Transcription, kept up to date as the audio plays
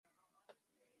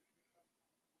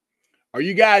Are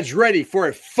you guys ready for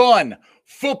a fun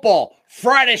football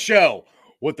Friday show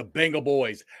with the Bengal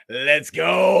boys? Let's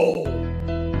go.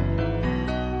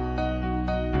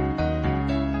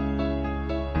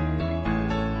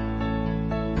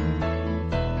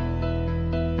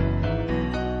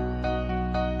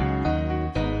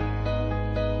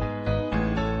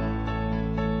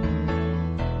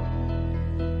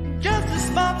 Just a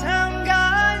small town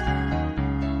guy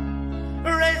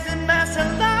raised in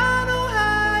Massillon, Ohio.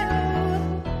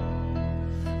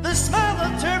 The smell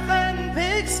of turf and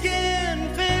pigskin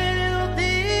filled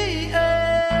the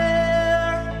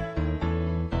air.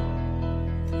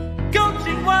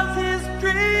 Coaching was his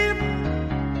dream.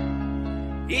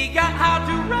 He got how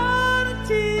to run a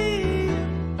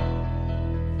team.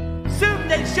 Soon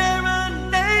they share a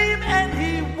name, and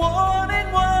he won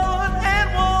and won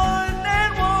and won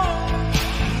and won.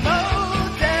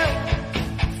 Modell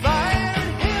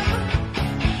fired him.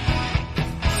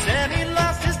 Said he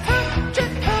lost his touch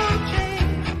at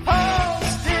coaching. Paul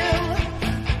still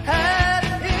had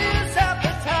his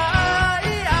appetite.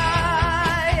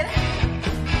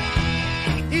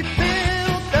 He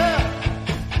built the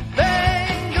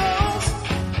Bengals.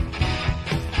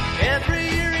 Every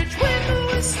year each win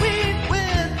was sweet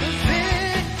with the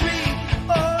victory.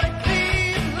 Oh, to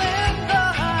Cleveland the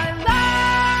highlight.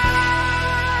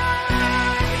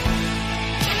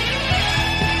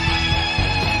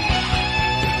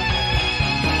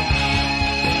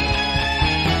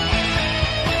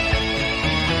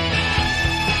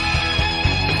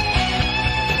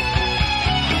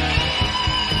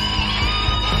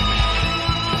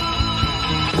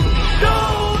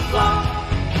 Don't flop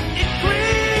in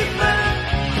Cleveland.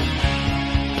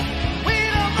 We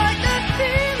don't like that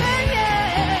feeling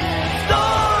yet.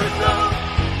 Stars of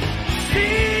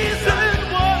season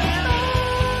one.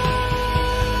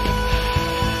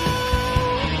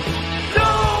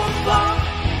 Don't flop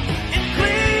in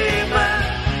Cleveland.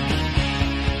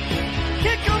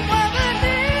 Kick 'em while they're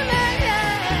kneeling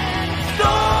yet.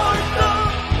 Stars of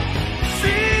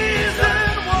season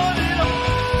one and all.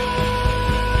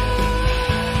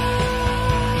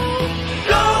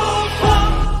 Don't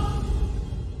flop.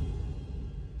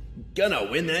 Gonna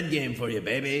win that game for you,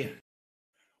 baby.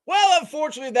 Well,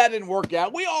 unfortunately, that didn't work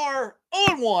out. We are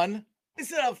 0-1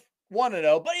 instead of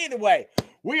 1-0. But either way,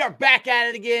 we are back at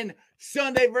it again.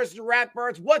 Sunday versus the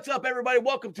Ratbirds. What's up, everybody?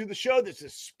 Welcome to the show. This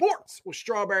is Sports with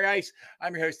Strawberry Ice.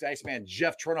 I'm your host, the Iceman,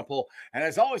 Jeff Trunapole. And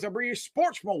as always, I bring you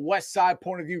sports from a West Side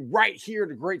point of view right here in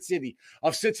the great city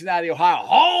of Cincinnati, Ohio.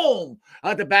 Home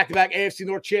at the back-to-back AFC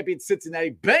North champion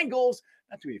Cincinnati Bengals.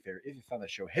 Not to be fair, if you found the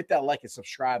show, hit that like and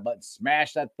subscribe button.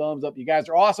 Smash that thumbs up. You guys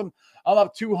are awesome. I'm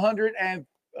up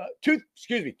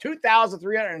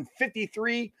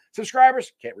 2,353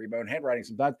 subscribers. Can't read my own handwriting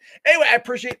sometimes. Anyway, I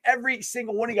appreciate every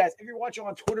single one of you guys. If you're watching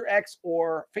on Twitter, X,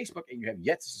 or Facebook, and you have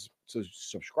yet to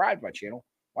subscribe to my channel,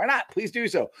 why not? Please do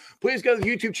so. Please go to the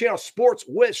YouTube channel, Sports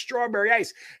with Strawberry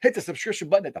Ice. Hit the subscription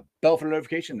button at the bell for the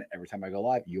notification. Every time I go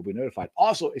live, you'll be notified.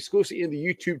 Also, exclusively in the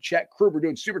YouTube chat crew, we're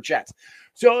doing super chats.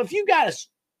 So if you got a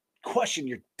question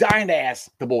you're dying to ask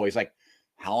the boys, like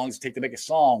how long does it take to make a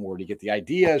song? Where do you get the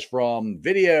ideas from,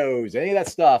 videos, any of that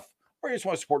stuff? Or you just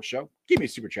want to support the show, give me a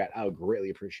super chat. I would greatly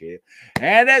appreciate it.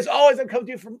 And as always, I'm coming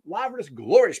to you from live from this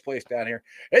glorious place down here.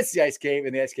 It's the Ice Cave,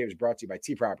 and the Ice Cave is brought to you by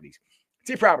T Properties.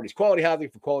 T Properties, quality housing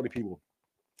for quality people.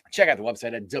 Check out the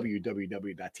website at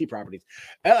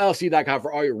www.tpropertiesllc.com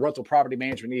for all your rental property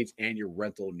management needs and your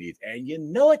rental needs. And you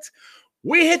know it,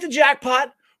 we hit the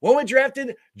jackpot when we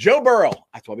drafted Joe Burrow.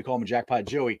 That's why we call him Jackpot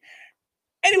Joey.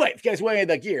 Anyway, if you guys want any of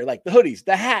the gear, like the hoodies,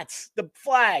 the hats, the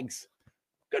flags,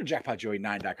 go to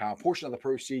jackpotjoey9.com. Portion of the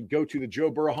proceed go to the Joe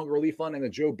Burrow Hunger Relief Fund and the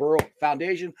Joe Burrow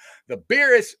Foundation. The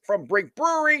beer is from Brink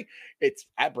Brewery. It's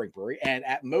at Brink Brewery and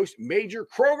at most major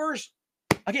Krogers.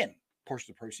 Again,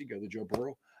 portion of the proceed go to the Joe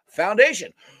Burrow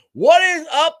Foundation. What is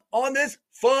up on this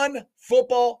fun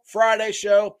football Friday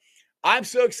show? I'm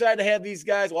so excited to have these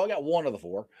guys. Well, I got one of the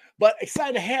four, but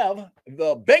excited to have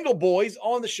the Bengal boys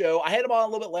on the show. I had them on a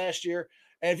little bit last year.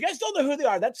 And if you guys don't know who they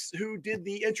are, that's who did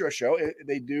the intro show.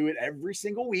 They do it every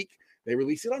single week. They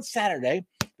release it on Saturday.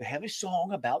 They have a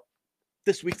song about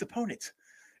this week's opponents.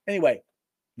 Anyway,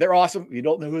 they're awesome. If you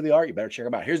don't know who they are, you better check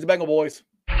them out. Here's the Bengal boys.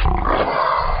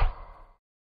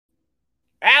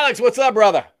 Alex, what's up,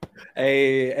 brother?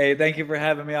 Hey, thank you for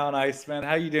having me on, Iceman.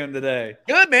 How you doing today?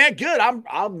 Good, man. Good.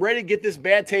 I'm ready to get this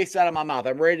bad taste out of my mouth.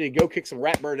 I'm ready to go kick some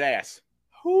Ratbird ass.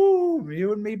 Whoo,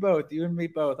 you and me both. You and me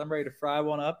both. I'm ready to fry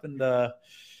one up and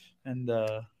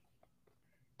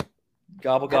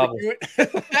gobble gobble.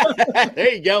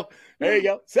 There you go. There you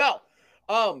go. So,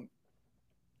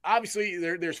 obviously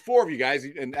there's four of you guys,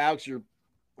 and Alex, you're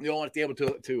You don't want to be able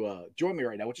to join me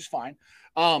right now, which is fine.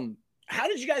 How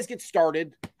did you guys get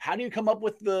started? How do you come up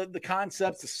with the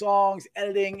concepts, the songs,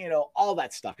 editing, all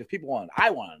that stuff? Because I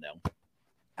want to know.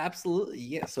 Absolutely,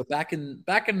 yeah. So back in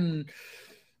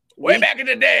way back in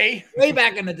the day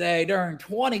during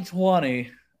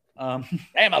 2020. Damn,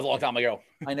 that was a long time ago.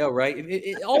 I know, right?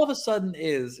 It all of a sudden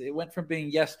it went from being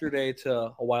yesterday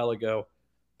to a while ago.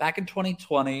 Back in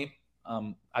 2020,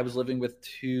 I was living with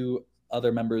two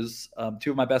other members,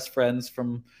 two of my best friends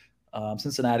from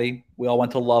Cincinnati. We all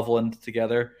went to Loveland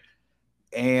together,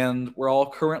 and we're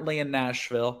all currently in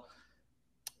Nashville.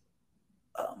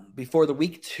 Before the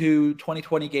Week 2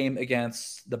 2020 game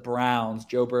against the Browns,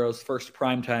 Joe Burrow's first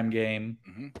primetime game,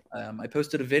 I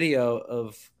posted a video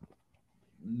of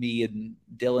me and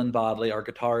Dylan Bodley, our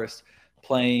guitarist,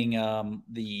 playing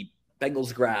the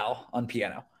Bengals growl on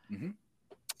piano.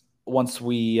 Once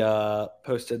we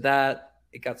posted that,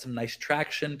 it got some nice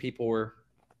traction. People were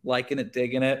liking it,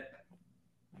 digging it.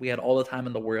 We had all the time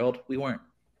in the world. We weren't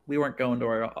going to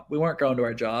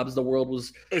our jobs. The world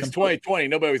was. It's 2020.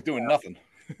 Nobody was doing nothing.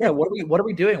 Yeah, what are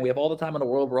we doing? We have all the time in the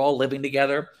world. We're all living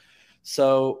together.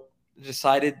 So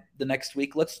decided the next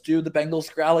week, let's do the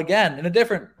Bengals growl again in a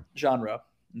different genre.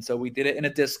 And so we did it in a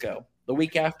disco. The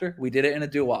week after, we did it in a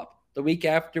doo-wop. The week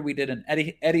after, we did an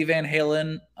Eddie Van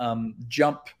Halen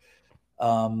jump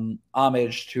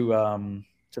homage to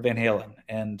Van Halen.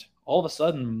 And all of a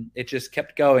sudden, it just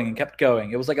kept going and kept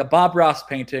going. It was like a Bob Ross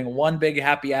painting, one big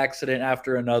happy accident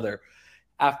after another.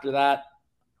 After that,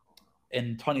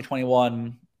 in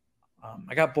 2021,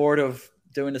 I got bored of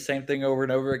doing the same thing over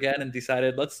and over again and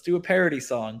decided, let's do a parody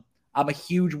song. I'm a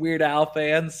huge Weird Al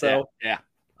fan, so yeah.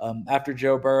 After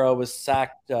Joe Burrow was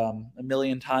sacked a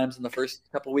million times in the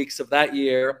first couple weeks of that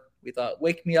year, we thought,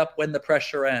 wake me up when the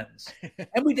pressure ends.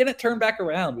 And we didn't turn back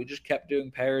around. We just kept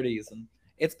doing parodies, and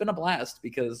it's been a blast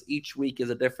because each week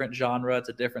is a different genre. It's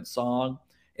a different song.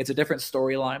 It's a different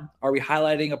storyline. Are we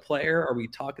highlighting a player? Are we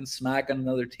talking smack on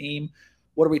another team?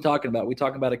 What are we talking about? Are we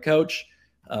talking about a coach?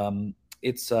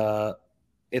 It's a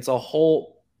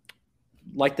whole,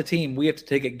 like the team, we have to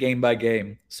take it game by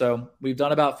game. So we've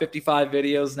done about 55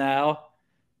 videos now.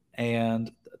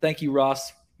 And thank you,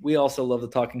 Ross. We also love the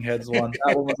Talking Heads one.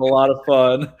 That one was a lot of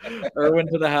fun. Irwin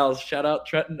to the house. Shout out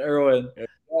Trent and Irwin.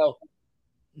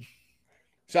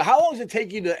 So how long does it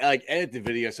take you to edit the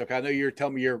video? So I know you're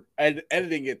telling me you're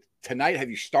editing it tonight. Have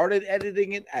you started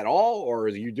editing it at all, or are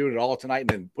you doing it all tonight and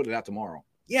then put it out tomorrow?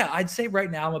 Yeah, I'd say right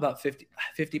now I'm about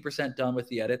 50% done with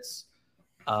the edits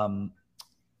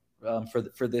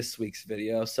for this week's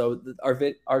video. So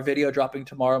our video dropping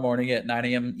tomorrow morning at 9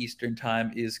 a.m. Eastern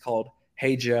time is called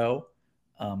Hey Joe.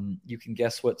 You can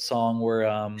guess what song we're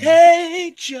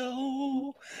Hey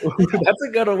Joe. That's a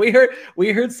good one. We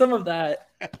heard some of that.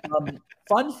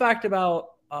 Fun fact about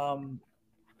fun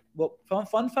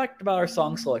fact about our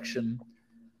song selection.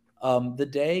 The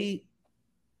day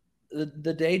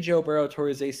Joe Burrow tore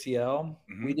his ACL,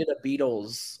 we did a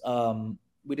Beatles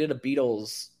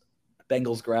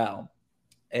Bengals growl.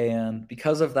 And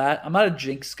because of that, I'm not a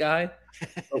Jinx guy,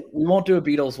 but we won't do a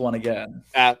Beatles one again.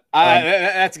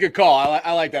 That's a good call.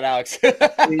 I like that, Alex.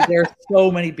 There's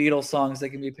so many Beatles songs that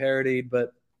can be parodied,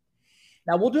 but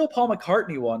now we'll do a Paul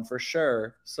McCartney one for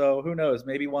sure. So who knows?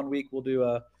 Maybe one week we'll do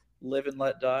a Live and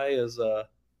Let Die as a.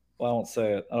 Well, I won't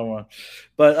say it. I don't want to.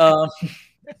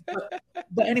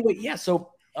 But anyway, yeah.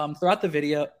 So throughout the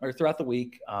video or throughout the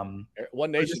week,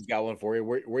 One Nation's got one for you.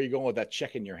 Where are you going with that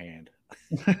check in your hand?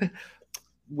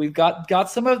 We've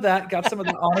got some of that. Got some of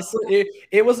that. Honestly,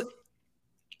 it was.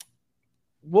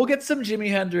 We'll get some Jimi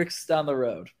Hendrix down the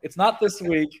road. It's not this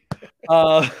week.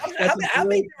 How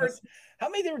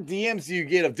many different DMs do you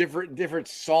get of different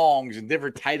songs and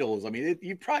different titles? I mean,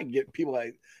 you probably get people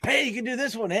like, "Hey, you can do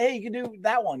this one. Hey, you can do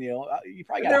that one." You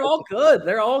probably. They're all good.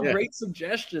 They're all great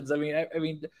suggestions. I mean, I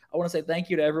want to say thank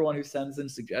you to everyone who sends in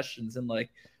suggestions, and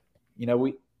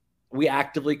we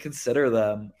actively consider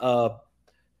them. I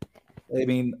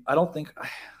mean, I don't think.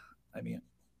 I mean,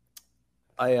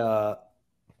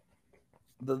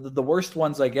 the worst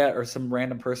ones I get are some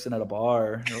random person at a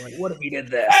bar. They're like, "What if we did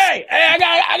this?" Hey, I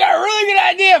got a really good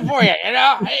idea for you.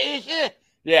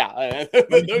 Yeah,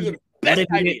 those are the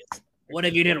best ideas. What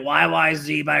if you did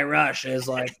YYZ by Rush as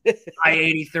like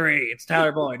I-83? It's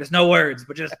Tyler Boyd. There's no words,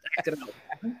 but just act it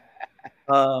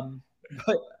out.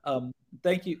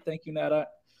 Thank you, Nata.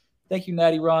 Thank you,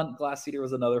 Natty Ron. Glass Eater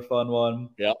was another fun one.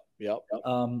 Yep.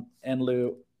 And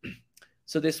Lou.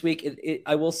 So this week,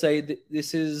 I will say that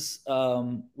this is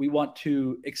we want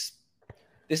to.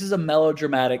 This is a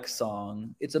melodramatic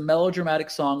song. It's a melodramatic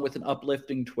song with an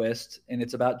uplifting twist, and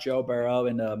it's about Joe Burrow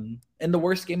in the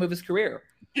worst game of his career.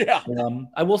 Yeah.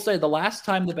 I will say the last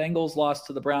time the Bengals lost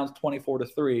to the Browns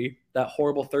 24-3, that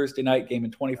horrible Thursday night game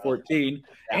in 2014,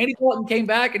 Andy Dalton came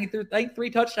back and he threw, I think, 3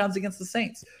 touchdowns against the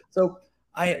Saints. So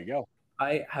There you go.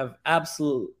 I have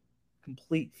absolute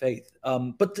complete faith.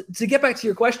 But to get back to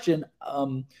your question,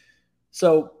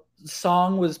 so the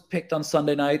song was picked on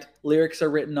Sunday night. Lyrics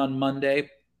are written on Monday.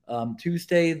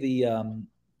 Tuesday,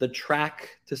 the track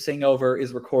to sing over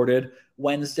is recorded.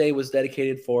 Wednesday was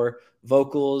dedicated for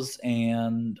vocals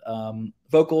and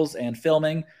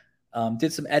filming.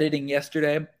 Did some editing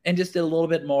yesterday and just did a little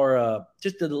bit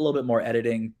more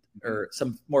editing or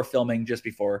some more filming just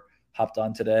before hopped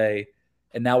on today.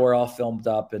 And now we're all filmed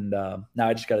up, and now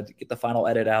I just got to get the final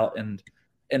edit out and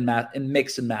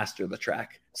mix and master the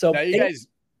track. So now you guys,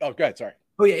 go ahead. Sorry.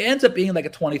 Oh yeah, it ends up being like a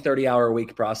 20-30 hour a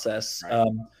week process. Right.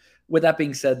 With that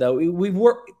being said, though, we've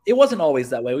worked. It wasn't always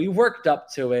that way. We worked up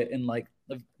to it and like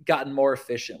have gotten more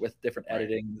efficient with different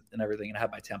editing and everything, and I have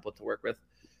my template to work with.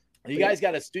 You guys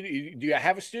got a studio? Do you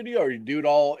have a studio, or you do it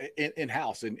all in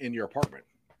house in your apartment?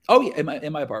 Oh yeah, in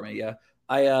my apartment. Yeah,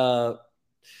 my.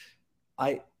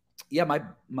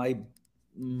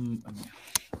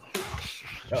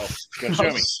 Oh, gonna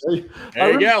show me.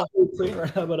 There you go.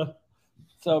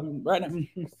 So right now,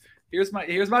 here's my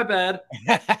bed,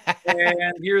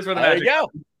 and here's where the there magic. you go.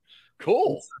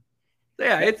 Cool.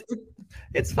 Yeah,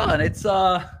 it's fun. It's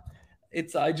I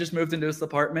just moved into this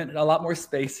apartment and a lot more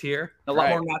space here, a lot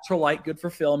more natural light, good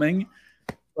for filming.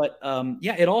 But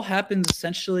yeah, it all happens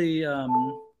essentially. I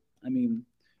mean,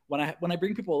 when I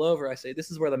bring people over, I say this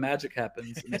is where the magic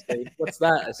happens. And they say, "What's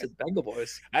that?" I said, "Bengal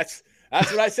Boys." That's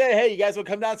what I say. Hey, you guys will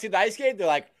come down and see the ice skate? They're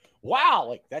like, wow,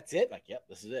 like that's it. Like, yep,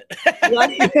 this is it. I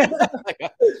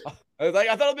was like,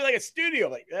 I thought it'd be like a studio.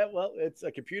 Like, yeah, well, it's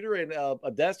a computer and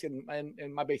a desk in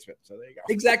my basement. So there you go.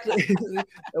 Exactly.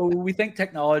 We think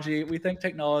technology. We think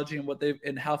technology and what they've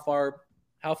and how far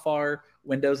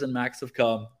Windows and Macs have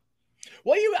come.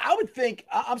 Well, I would think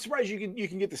I'm surprised you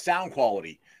can get the sound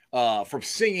quality from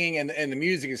singing and the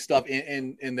music and stuff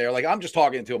in there. Like I'm just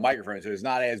talking to a microphone, so it's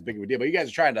not as big of a deal. But you guys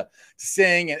are trying to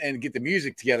sing and get the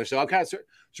music together. So I'm kind of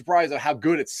surprised at how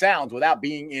good it sounds without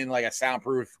being in like a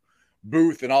soundproof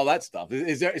booth and all that stuff.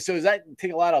 Does that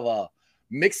take a lot of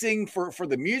mixing for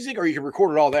the music, or you can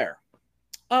record it all there?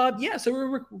 Yeah, so we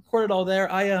recorded all there.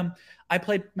 I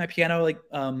played my piano like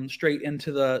straight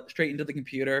into the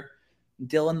computer.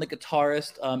 Dylan, the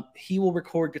guitarist, he will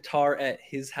record guitar at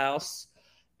his house,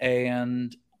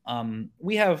 and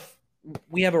we have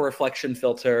a reflection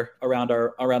filter around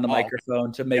the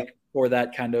microphone to make for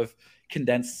that kind of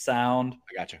condensed sound.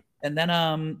 I gotcha. And then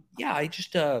yeah, I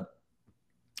just I'll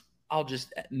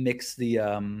just mix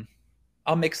the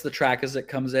track as it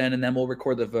comes in, and then we'll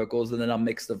record the vocals, and then I'll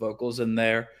mix the vocals in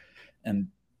there. And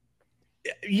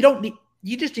you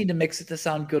just need to mix it to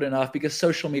sound good enough, because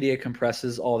social media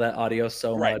compresses all that audio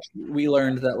so much. We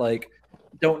learned that like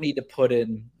don't need to put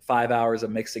in 5 hours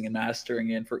of mixing and mastering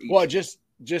in for each. Well, just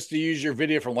to use your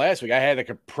video from last week, I had to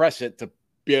compress it to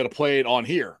be able to play it on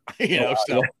here. So yeah.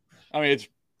 I mean,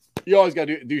 you always got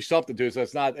to do something to it. So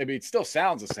it's not. I mean, it still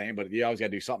sounds the same, but you always got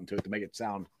to do something to it to make it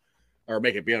sound or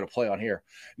make it be able to play on here.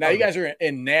 Now, you guys are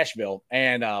in Nashville,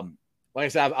 and like I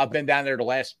said, I've been down there the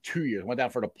last 2 years. Went down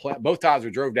for both times.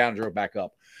 We drove down and drove back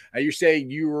up. You say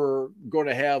you were going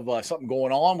to have something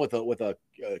going on with a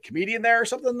comedian there or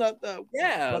something?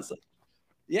 Yeah.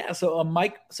 So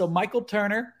Michael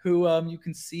Turner, who you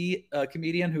can see, a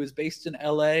comedian who is based in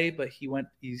LA, but he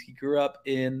grew up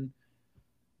in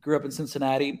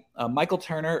Cincinnati. Michael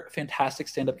Turner, fantastic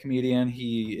stand-up comedian.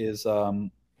 He is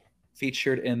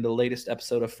featured in the latest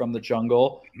episode of From the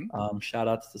Jungle. Shout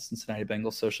out to the Cincinnati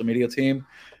Bengals social media team.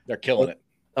 They're killing it.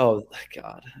 Oh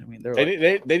God! I mean,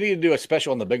 they need to do a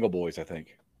special on the Bengal Boys, I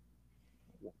think.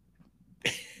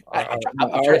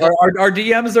 Our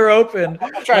DMs are open.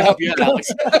 I'm trying to help you out,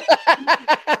 Alex.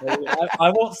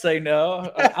 I won't say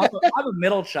no. I'm a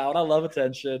middle child. I love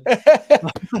attention.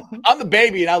 I'm the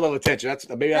baby, and I love attention. That's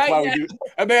why we do.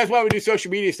 I mean, that's why we do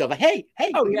social media stuff. Like, hey,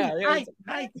 oh yeah,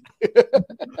 hi.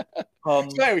 So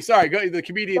anyway, sorry. Go the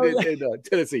comedian in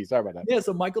Tennessee. Sorry about that. Yeah.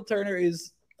 So Michael Turner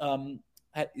is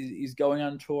he's going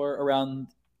on tour around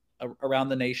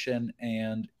the nation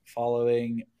and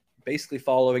following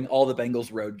all the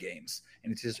Bengals road games,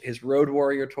 and it's his Road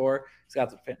Warrior tour. He's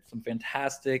got some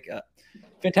fantastic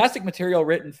material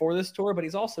written for this tour, but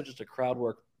he's also just a crowd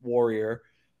work warrior.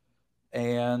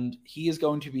 And he is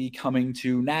going to be coming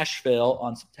to Nashville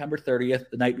on September 30th,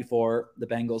 the night before the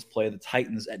Bengals play the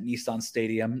Titans at Nissan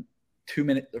Stadium. 2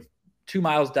 2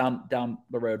 miles down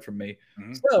the road from me.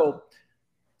 Mhm. So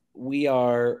we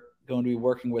are going to be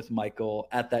working with Michael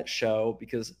at that show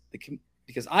because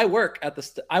I work at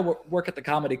the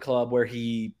comedy club where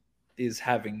he is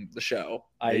having the show.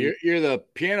 You're the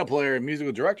piano player and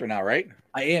musical director now, right?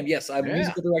 I am. Yes, I'm a Yeah.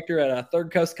 musical director at a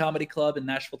Third Coast Comedy Club in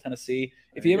Nashville, Tennessee.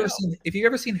 If There you you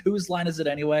ever seen Whose Line Is It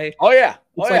Anyway? Oh yeah.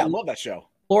 Oh It's yeah. like- I love that show.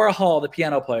 Laura Hall, the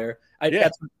piano player. Yeah.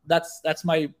 That's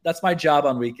my job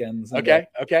on weekends. And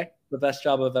Okay. the best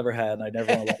job I've ever had, and I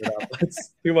never want to let it up.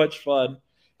 It's too much fun.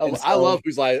 And I so- love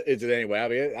Whose Line Is It Anyway. I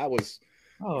mean, that was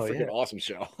Oh a freaking yeah, awesome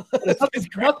show. there's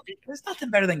nothing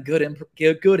better than good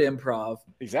improv,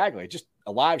 Exactly. Just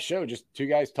a live show, just two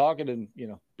guys talking and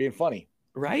being funny.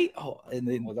 right? Oh, and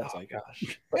then Well, that's like-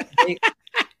 gosh, But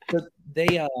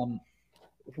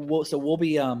we'll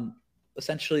be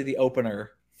essentially the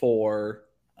opener for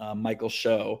Michael's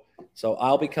show. So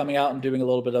I'll be coming out and doing a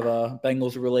little bit of a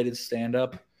Bengals related stand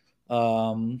up.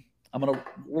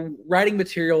 We're writing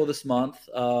material this month.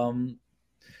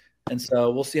 And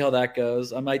so we'll see how that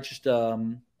goes. I might just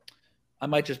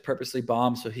purposely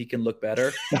bomb so he can look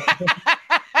better.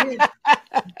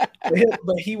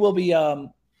 but he will be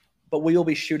but we will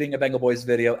be shooting a Bengal Boys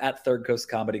video at Third Coast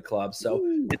Comedy Club. So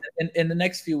in the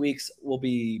next few weeks, we'll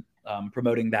be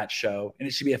promoting that show, and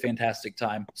it should be a fantastic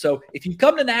time. So if you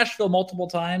come to Nashville multiple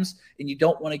times and you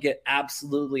don't want to get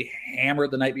absolutely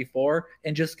hammered the night before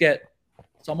and just get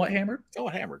somewhat hammered,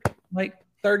 like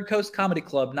Third Coast Comedy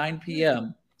Club, 9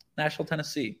 p.m., Nashville,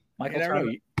 Tennessee. You never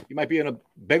know. You might be in a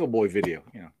Bengal Boy video.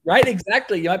 Right,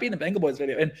 exactly. You might be in a Bengal Boys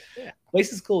video, and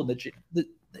place is cool.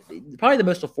 Probably the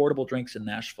most affordable drinks in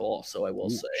Nashville. Also, I will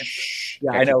say.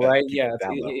 Yeah, I know, right? Yeah,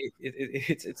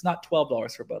 it's not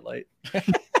 $12 for Bud Light.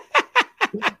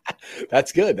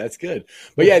 That's good.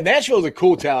 But yeah, Nashville is a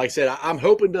cool town. Like I said, I'm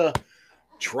hoping to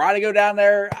try to go down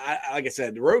there. Like I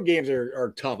said, the road games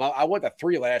are tough. I went to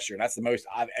 3 last year. That's the most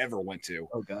I've ever went to.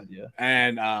 Oh God, yeah.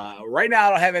 And right now, I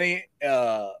don't have any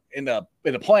in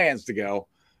the plans to go.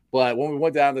 But when we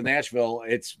went down to Nashville,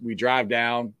 we drive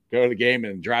down, go to the game,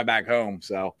 and drive back home.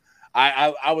 So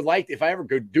I would like, if I ever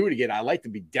go do it again, I'd like to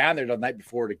be down there the night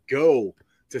before to go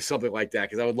to something like that,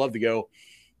 because I would love to go,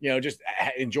 just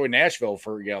enjoy Nashville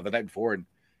for the night before,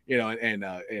 and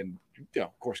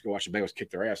of course go watch the Bengals kick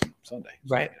their ass on Sunday.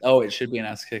 Right. Oh, it should be an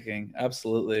ass kicking.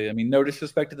 Absolutely. I mean, no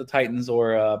disrespect to the Titans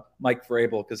or Mike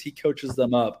Vrabel, because he coaches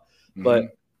them up,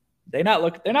 but they're not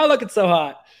looking so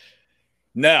hot.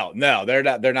 No, they're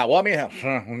not. Well, I mean,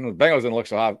 the Bengals didn't look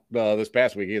so hot this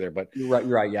past week either. But you're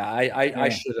right. Yeah, I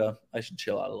should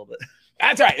chill out a little bit.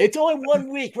 That's right. It's only 1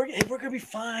 week. We're gonna be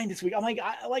fine this week. I'm like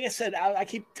I said, I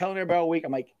keep telling everybody all week.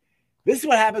 I'm like, this is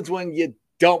what happens when you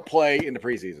don't play in the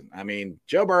preseason. I mean,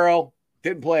 Joe Burrow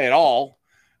didn't play at all.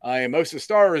 Most of the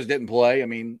starters didn't play. I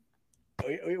mean,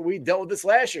 we dealt with this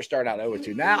last year, starting out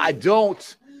 0-2. Now, I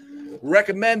don't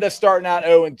recommend us starting out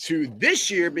 0-2 this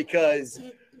year, because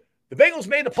the Bengals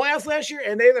made the playoffs last year,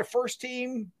 and they're their first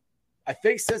team, I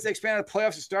think, since they expanded the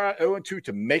playoffs, to start out 0-2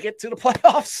 to make it to the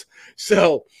playoffs.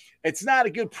 So it's not a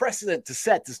good precedent to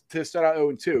set to start out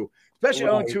 0-2, especially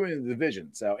 0-2 in the division.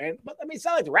 So, but I mean, it's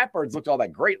not like the Ratbirds looked all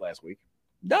that great last week.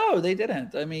 No, they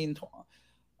didn't. I mean,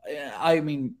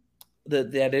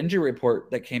 that injury report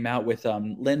that came out with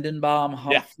Lindenbaum,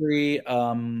 Humphrey,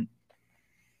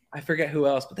 I forget who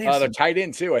else, but they have they're tight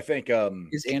end too. I think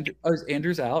is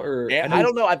Andrews out, or I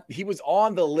don't know. He was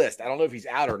on the list. I don't know if he's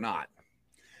out or not.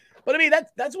 But I mean,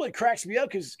 that's what cracks me up,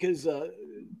 because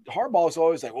Harbaugh is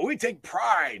always like, well, we take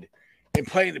pride in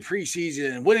playing the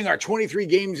preseason and winning our 23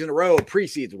 games in a row of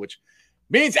preseason, which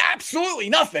means absolutely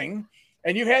nothing.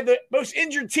 And you've had the most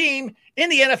injured team in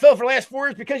the NFL for the last 4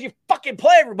 years because you fucking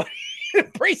play everybody in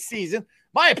preseason,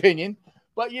 my opinion.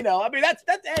 But, I mean, that's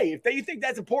hey, if you think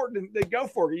that's important, then go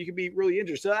for it. You can be really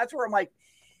injured. So that's where I'm like,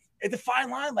 at the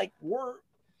fine line, like, we're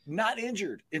not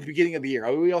injured in the beginning of the year.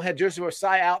 We all had Joseph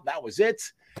Osai out. That was it.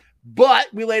 But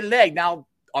we laid an egg. Now,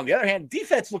 on the other hand,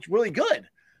 defense looked really good.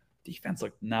 Defense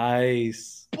looked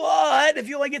nice. But if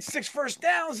you only get 6 first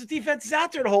downs, the defense is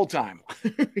out there the whole time.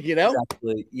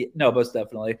 Exactly. Yeah, no, most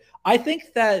definitely. I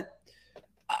think that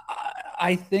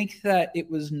it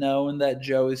was known that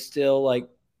Joe is still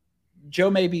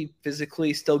Joe may be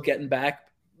physically still getting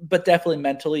back, but definitely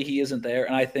mentally he isn't there.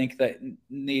 And I think that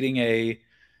needing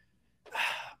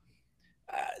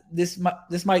this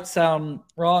might sound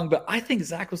wrong, but I think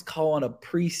Zach was calling a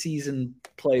preseason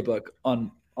playbook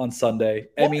on Sunday.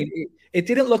 I mean, it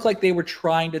didn't look like they were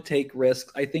trying to take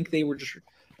risks. I think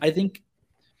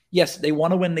yes, they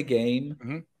want to win the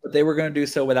game, but they were going to do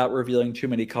so without revealing too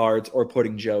many cards or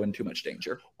putting Joe in too much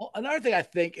danger. Well, another thing I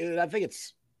think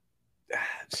it's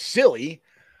silly,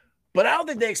 but I don't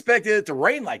think they expected it to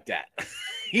rain like that.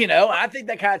 I think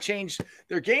that kind of changed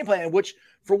their game plan, which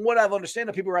from what I've understood,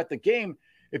 the people who were at the game,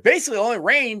 it basically only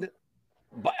rained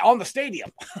on the stadium.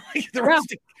 the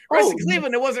rest of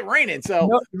Cleveland, it wasn't raining. So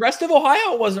the rest of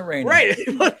Ohio wasn't raining. Right.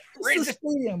 The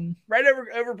stadium. Right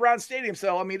over Brown Stadium.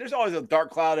 So, I mean, there's always a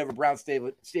dark cloud over Brown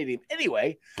Stadium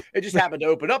anyway. It just happened to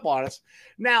open up on us.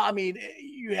 Now, I mean,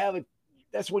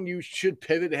 that's when you should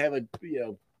pivot to have a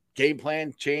game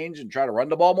plan change and try to run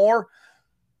the ball more.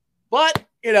 But,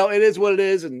 it is what it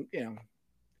is. And,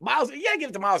 Miles, you got to give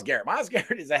it to Miles Garrett. Miles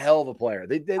Garrett is a hell of a player.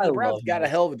 The Browns got a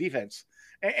hell of a defense.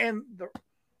 And the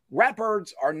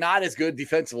Ratbirds are not as good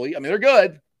defensively. I mean, they're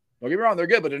good. Don't get me wrong, they're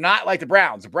good, but they're not like the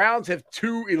Browns. The Browns have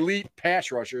 2 elite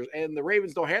pass rushers, and the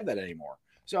Ravens don't have that anymore.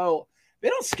 So they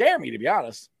don't scare me, to be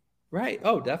honest. Right.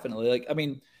 Oh, definitely.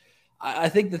 I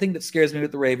think the thing that scares me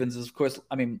with the Ravens is, of course,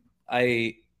 I mean,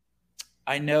 I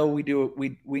know we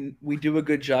do a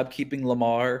good job keeping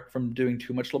Lamar from doing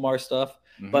too much Lamar stuff,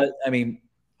 but I mean,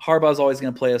 Harbaugh's always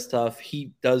going to play us tough.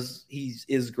 He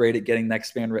is great at getting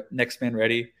next man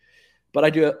ready. But I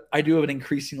do have an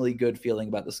increasingly good feeling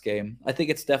about this game. I think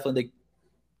it's definitely the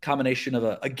combination of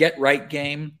a get right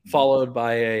game followed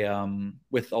by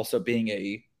with also being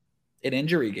an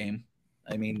injury game.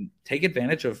 I mean, take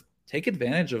advantage of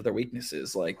their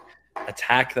weaknesses, like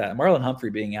attack that. Marlon Humphrey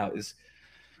being out is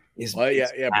well,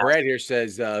 yeah. Brad here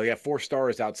says we got 4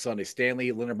 starters out Sunday: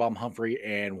 Stanley, Linderbaum, Humphrey,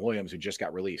 and Williams, who just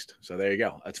got released. So there you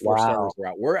go. That's 4 starters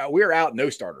we're out. We're out, no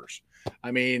starters.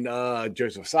 I mean,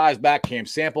 Joseph Size back, Cam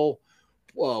Sample.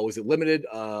 Was it limited?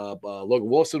 Logan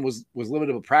Wilson was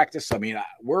limited with practice. I mean,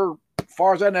 we're, as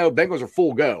far as I know, Bengals are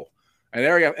full go. And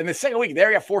there we go. In the second week,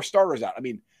 there you got 4 starters out. I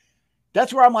mean,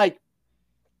 that's where I'm like,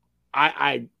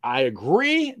 I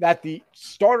agree that the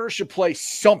starters should play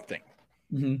something.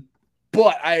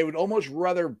 But I would almost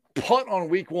rather punt on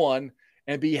week 1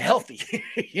 and be healthy,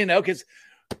 because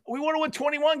we want to win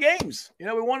 21 games. We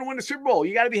want to win the Super Bowl.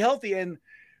 You got to be healthy. And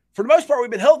for the most part, we've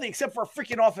been healthy except for our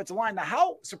freaking offensive line. Now,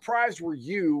 how surprised were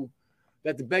you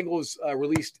that the Bengals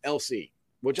released LC,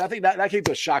 which I think that came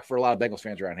to a shock for a lot of Bengals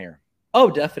fans around here?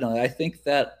 Oh, definitely. I think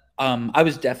that I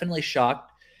was definitely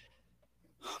shocked.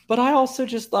 But I also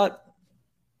just thought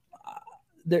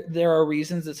there are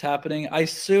reasons it's happening. I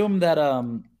assume that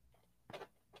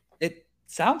it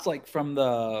sounds like from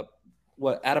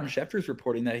what Adam Schefter's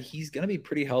reporting that he's going to be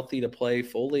pretty healthy to play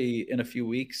fully in a few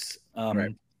weeks.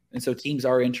 Right. And so teams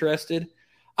are interested.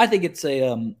 I think it's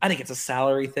a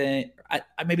salary thing.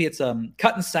 Maybe it's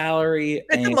cutting salary.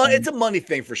 It's a money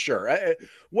thing for sure.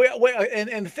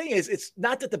 And the thing is, it's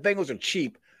not that the Bengals are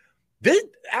cheap.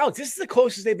 Alex, this is the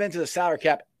closest they've been to the salary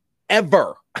cap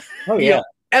ever. Oh yeah,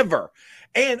 ever.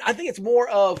 And I think it's more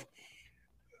of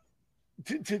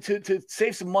to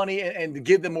save some money and to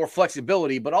give them more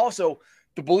flexibility, but also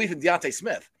the belief in Deontay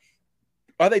Smith.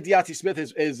 I think Deontay Smith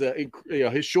is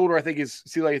his shoulder, I think,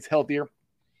 seems like it's healthier,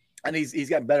 and he's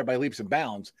gotten better by leaps and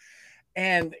bounds.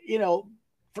 And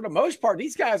for the most part,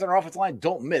 these guys on our offensive line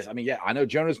don't miss. I mean, yeah, I know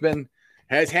Jonah's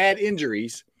has had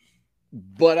injuries,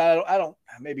 but I don't.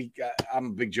 Maybe I'm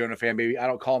a big Jonah fan. Maybe I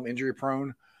don't call him injury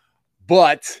prone,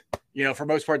 but for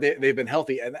most part, they've been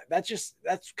healthy, and that's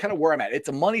kind of where I'm at. It's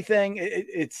a money thing.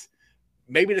 It's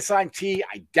maybe to sign T.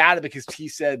 I doubt it because T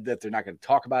said that they're not going to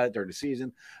talk about it during the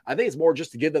season. I think it's more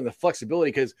just to give them the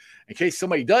flexibility because in case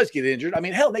somebody does get injured, I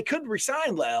mean, hell, they could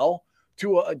resign Lel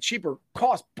to a cheaper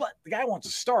cost, but the guy wants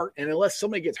to start, and unless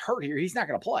somebody gets hurt here, he's not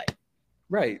going to play.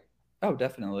 Right. Oh,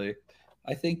 definitely.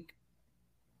 I think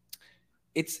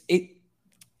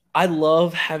I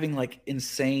love having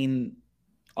insane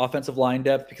offensive line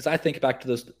depth because I think back to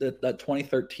that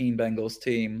 2013 Bengals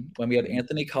team when we had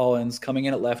Anthony Collins coming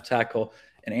in at left tackle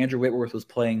and Andrew Whitworth was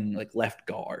playing left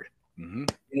guard. Mm-hmm.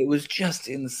 It was just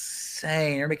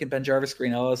insane. You're making Ben Jarvis,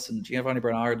 Green Ellis, and Giovanni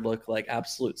Bernard look like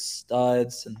absolute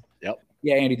studs. And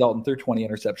yeah, Andy Dalton threw 20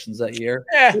 interceptions that year.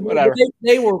 Yeah, whatever.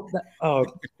 They were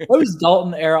those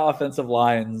Dalton era offensive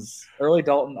lines, early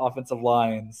Dalton offensive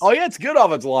lines. Oh yeah, it's good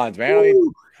offensive lines,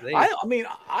 man. I mean,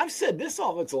 I've said this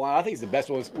offensive line, I think it's the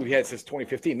best one we've had since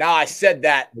 2015. Now, I said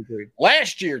that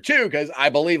last year, too, because I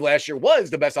believe last year was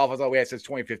the best offensive line we had since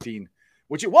 2015,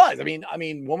 which it was. I mean,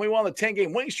 when we went on the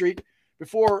 10-game winning streak,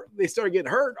 before they started getting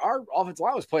hurt, our offensive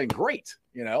line was playing great,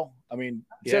 I mean,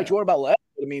 say what you want about Lel.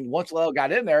 I mean, once Lel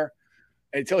got in there,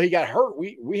 until he got hurt,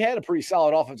 we had a pretty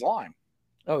solid offensive line.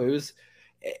 Oh,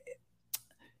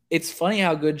 it's funny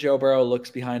how good Joe Burrow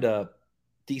looks behind a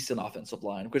decent offensive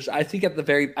line, which I think at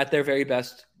their very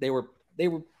best, they were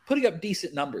putting up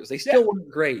decent numbers. They still weren't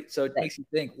great. So it makes you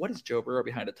think, what is Joe Burrow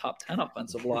behind a top 10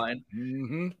 offensive line?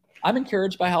 Mm-hmm. I'm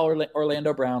encouraged by how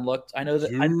Orlando Brown looked. I know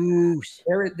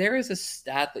that there is a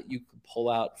stat that you can pull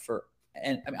out for,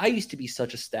 and I mean, I used to be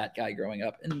such a stat guy growing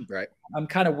up, and Right. I'm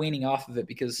kind of weaning off of it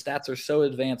because stats are so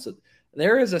advanced.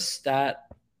 There is a stat,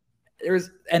 there's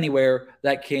anywhere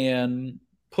that can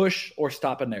push or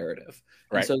stop a narrative.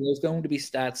 And Right. so there's going to be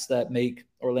stats that make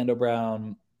Orlando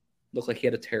Brown look like he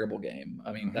had a terrible game.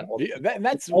 I mean,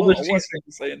 that's all what, the cheese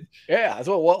things saying. yeah, that's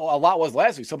what a lot was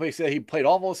last week. Somebody said he played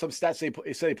awful. Some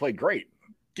stats said he played great.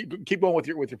 Keep going with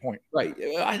your point. Right.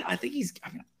 I think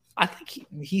I think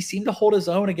he seemed to hold his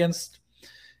own against,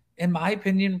 in my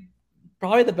opinion,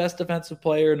 probably the best defensive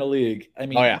player in the league. I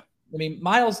mean, I mean,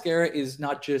 Myles Garrett is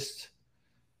not just.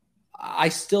 I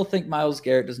still think Myles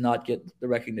Garrett does not get the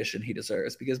recognition he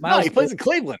deserves because he plays in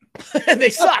Cleveland and they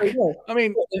suck. I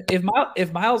mean,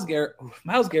 if Myles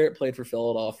Garrett played for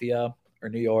Philadelphia or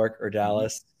New York or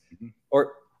Dallas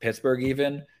or Pittsburgh,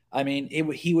 even, I mean,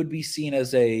 he would be seen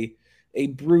as a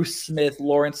Bruce Smith,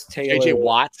 Lawrence Taylor, JJ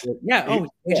Watt. Yeah.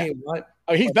 JJ Watt.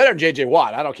 I mean, he's better than JJ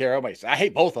Watt. I don't care. I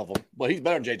hate both of them, but he's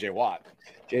better than JJ Watt.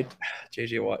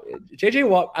 JJ Watt. JJ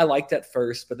Watt, I liked at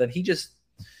first, but then he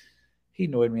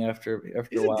annoyed me after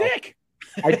He's a while. A dick.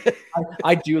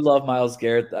 I do love Myles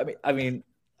Garrett. I mean,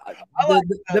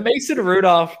 the Mason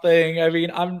Rudolph thing. I mean,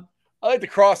 I like the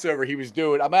crossover he was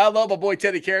doing. I mean, I love my boy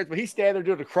Teddy Karras, but he's standing there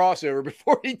doing the crossover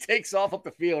before he takes off up the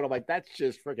field. I'm like, that's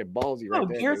just freaking ballsy, right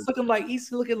there. Garrett's looking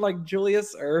like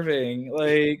Julius Erving,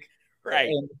 like right.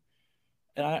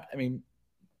 And I mean,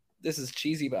 this is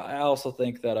cheesy, but I also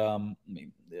think that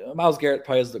Myles Garrett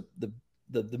probably has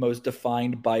the most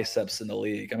defined biceps in the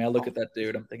league. I mean, I look at that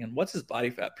dude, I'm thinking, what's his body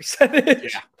fat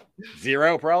percentage? Yeah.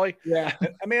 0 probably. Yeah.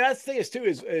 I mean, that's the thing is too,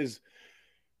 is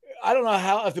I don't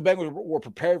know if the Bengals were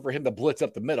prepared for him to blitz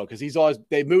up the middle because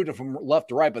they moved him from left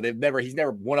to right, but he's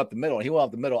never went up the middle, and he went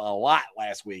up the middle a lot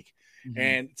last week. Mm-hmm.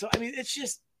 And so, I mean, it's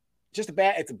just a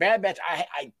bad match.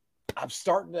 I'm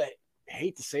starting to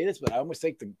hate to say this, but I almost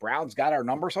think the Browns got our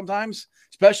number sometimes,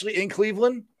 especially in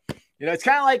Cleveland. You know, it's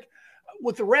kind of like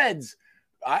with the Reds.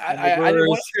 The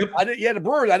Brewers. I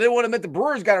didn't want to admit the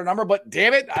Brewers got our number, but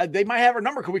damn it, they might have our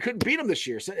number because we couldn't beat them this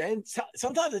year. So, and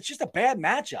sometimes it's just a bad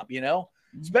matchup, you know,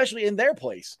 especially in their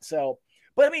place. So,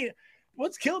 but I mean,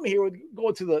 what's killing me here with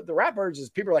going to the Ratbirds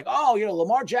is people are like, oh, you know,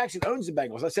 Lamar Jackson owns the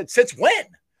Bengals. I said, since when?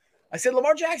 I said,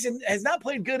 Lamar Jackson has not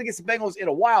played good against the Bengals in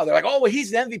a while. They're like, oh, well,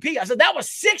 he's an MVP. I said, that was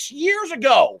 6 years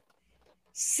ago.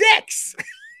 6.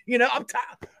 You know, I'm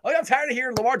tired of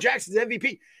hearing Lamar Jackson's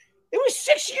MVP. It was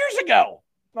 6 years ago.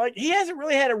 Like, he hasn't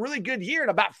really had a really good year in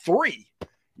about 3,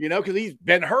 you know, because he's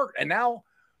been hurt. And now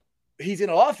he's in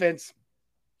an offense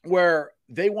where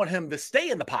they want him to stay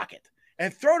in the pocket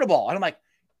and throw the ball. And I'm like,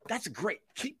 that's great.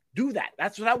 Do that.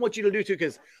 That's what I want you to do too,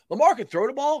 because Lamar can throw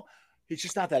the ball. He's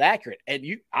just not that accurate. And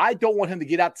I don't want him to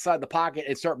get outside the pocket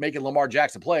and start making Lamar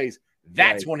Jackson plays.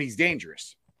 That's when he's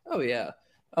dangerous. Oh, yeah.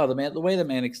 Oh, the way the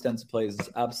man extends plays is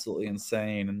absolutely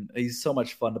insane. And he's so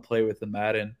much fun to play with in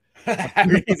Madden. I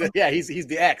mean, he's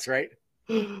the X, right?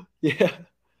 Yeah.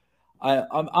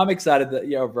 I'm excited that,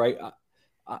 right.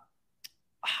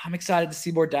 I'm excited to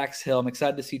see more Dax Hill. I'm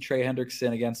excited to see Trey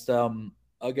Hendrickson against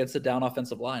a down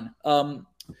offensive line. I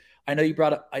know you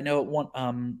brought up, in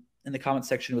the comment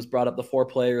section, it was brought up the 4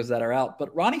 players that are out,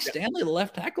 but Ronnie Stanley, the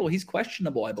left tackle, he's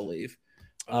questionable, I believe.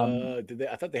 I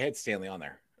thought they had Stanley on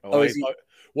there.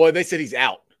 Well, they said he's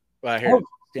out.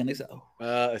 Stanley's out.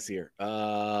 Let's see here.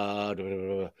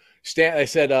 They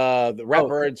said the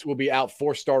Ratbirds will be out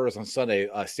 4 starters on Sunday.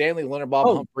 Stanley,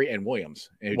 Linderbaum, Humphrey, and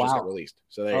Williams, who just got released.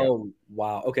 So there you go.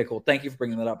 Wow. Okay, cool. Thank you for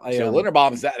bringing that up. So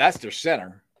Linderbaum that's their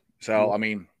center. So I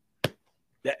mean,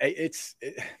 it's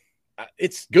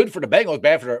good for the Bengals,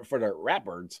 bad for the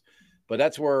Ratbirds, but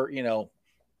that's where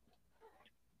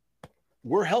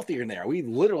we're healthier in there. We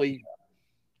literally,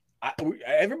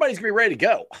 everybody's gonna be ready to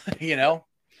go.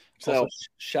 So also,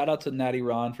 shout out to Natty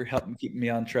Ron for helping keep me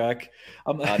on track.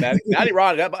 Natty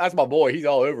Ron, that's my boy. He's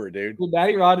all over it, dude. Well,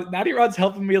 Natty Ron's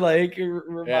helping me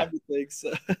remind me things.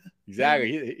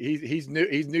 Exactly. He's new.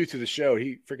 He's new to the show.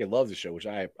 He freaking loves the show, which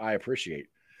I appreciate.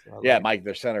 Mike,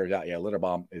 their center is out. Yeah,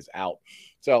 Linderbaum is out.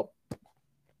 So,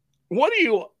 what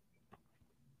do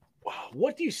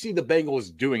you see the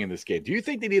Bengals doing in this game? Do you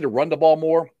think they need to run the ball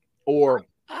more, or?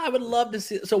 I would love to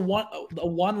see. So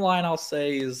one line I'll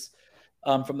say is.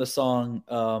 From the song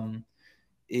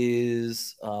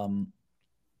is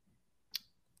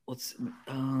let's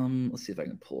see if I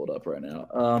can pull it up right now.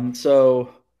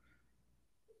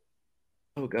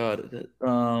 Okay.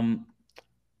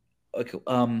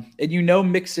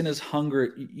 And Mixon is hungry.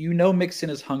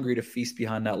 Mixon is hungry to feast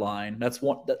behind that line. That's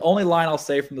the only line I'll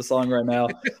say from the song right now.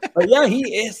 But yeah,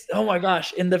 he is. Oh my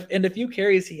gosh! In the few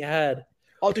carries he had,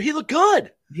 Oh, dude, he looked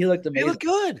good. He looked He amazing. looked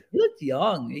good. He looked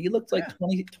young. He looked like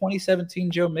 2017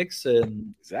 Joe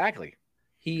Mixon. Exactly.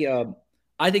 He,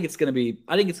 I think it's gonna be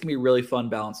a really fun,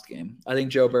 balanced game. I think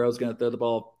Joe Burrow's gonna throw the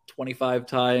ball 25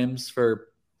 times for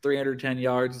 310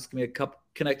 yards. It's gonna be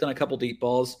connect on a couple deep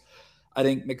balls. I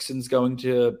think Mixon's going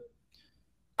to.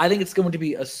 I think it's going to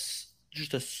be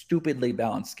just a stupidly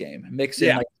balanced game.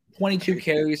 Mixon like 22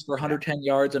 carries for 110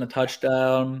 yards and a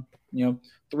touchdown.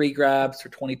 3 grabs for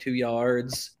 22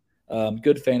 yards.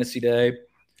 Good fantasy day.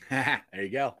 There you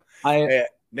go.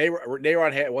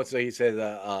 Nayron had once he said,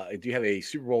 "Do you have a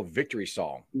Super Bowl victory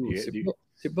song?"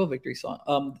 Super Bowl victory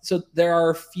song. So there are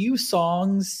a few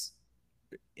songs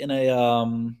in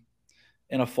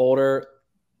a folder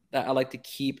that I like to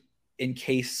keep in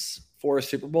case for a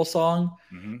Super Bowl song.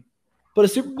 Mm-hmm. But a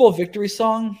Super Bowl victory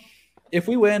song, if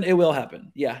we win, it will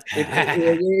happen. Yeah,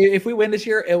 if we win this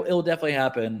year, it'll definitely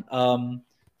happen.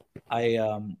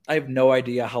 I have no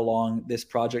idea how long this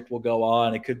project will go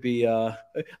on. It could be.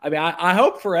 I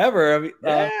hope forever. We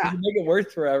can make it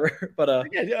worth forever. But so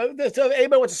if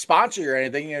anybody wants to sponsor you or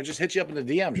anything, just hit you up in the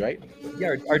DMs, right?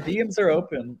 Yeah, our DMs are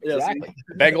open. Exactly.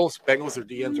 Bengals, their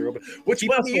DMs are open. Which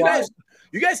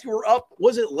you guys were up?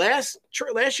 Was it last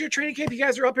year training camp? You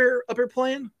guys were up here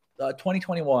playing?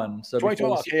 2021. So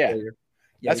 2021. Yeah.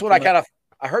 That's what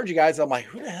I heard you guys. I'm like,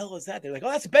 who the hell is that? They're like,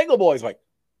 oh, that's the Bengal boys. I'm like,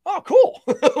 oh, cool.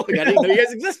 I didn't know you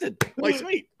guys existed. Like,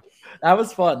 sweet. That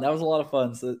was fun. That was a lot of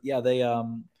fun. So yeah,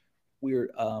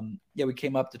 we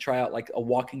came up to try out like a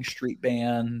walking street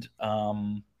band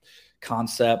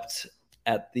concept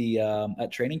at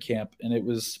training camp, and it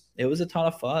was a ton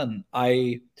of fun.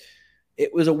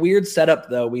 It was a weird setup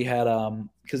though. We had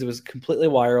because it was completely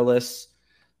wireless.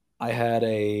 I had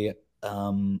a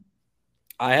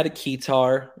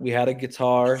keytar, we had a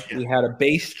guitar, we had a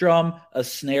bass drum, a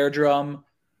snare drum,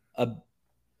 a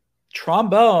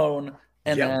trombone,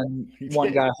 and then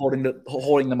one guy holding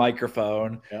the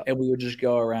microphone. Yep. And we would just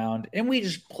go around and we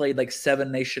just played like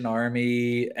Seven Nation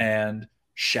Army and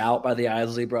Shout by the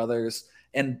Isley Brothers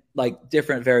and like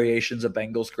different variations of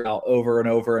Bengals growl over and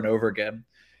over and over again.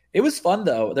 It was fun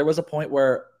though. There was a point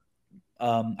where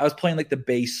I was playing like the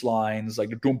bass lines, like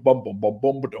dum bum bum bum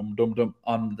bum dum dum dum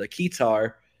on the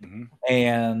keytar,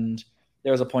 and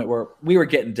there was a point where we were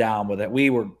getting down with it.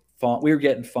 We were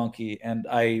getting funky, and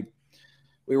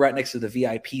we were right next to the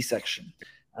VIP section.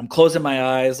 I'm closing my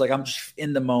eyes, like I'm just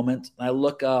in the moment, and I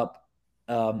look up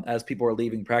as people are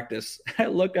leaving practice. I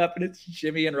look up, and it's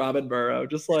Jimmy and Robin Burrow,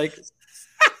 just like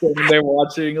sitting there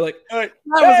watching, like that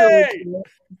was really cool.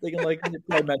 Thinking like you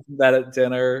probably mentioned that at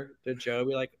dinner to Joe,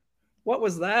 be like, what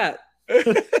was that?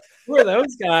 Who are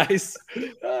those guys?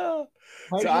 So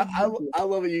I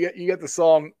love it. You got the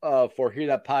song for Hear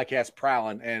That Podcast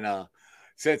Prowling, and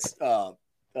since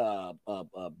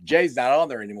Jay's not on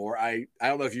there anymore, I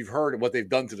don't know if you've heard what they've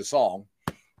done to the song.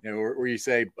 Where you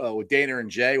say with Dana and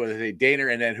Jay, where they say Dana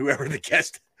and then whoever the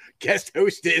guest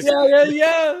host is.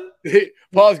 Yeah.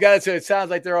 Paul's got it, so it sounds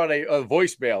like they're on a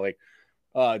voicemail, like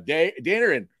Dana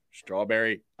and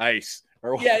strawberry ice.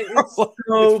 It's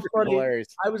so funny.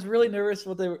 Hilarious. I was really nervous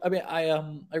what they were. I mean,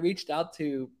 I reached out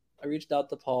to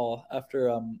Paul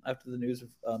after the news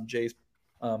of Jay's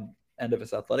end of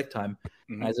his athletic time.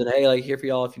 And I said, hey, like here for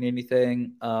y'all if you need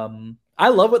anything. I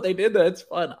love what they did though. It's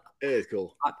fun. It is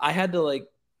cool. I had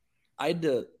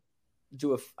to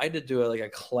do a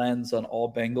cleanse on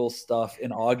all Bengals stuff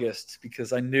in August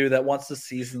because I knew that once the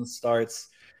season starts,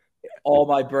 all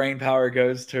my brain power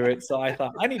goes to it. So I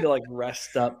thought I need to like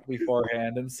rest up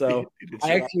beforehand. And so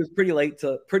I actually was pretty late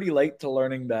to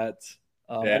learning that.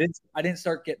 I didn't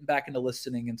start getting back into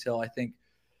listening until I think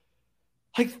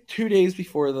like 2 days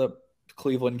before the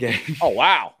Cleveland game. Oh,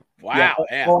 wow. Yeah.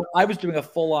 Well, I was doing a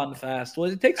full on fast. Well,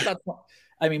 it takes about,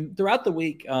 throughout the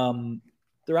week,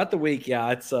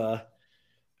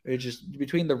 it's just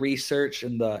between the research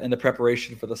and the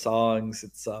preparation for the songs,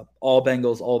 it's all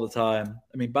Bengals all the time.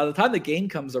 I mean, by the time the game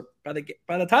comes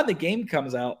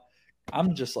out,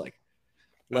 I'm just like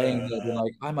laying there and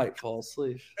like I might fall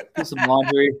asleep. Do some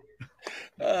laundry.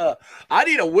 I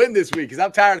need a win this week because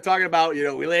I'm tired of talking about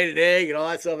we laid an egg and all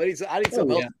that stuff. I need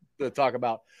something else to talk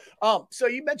about. So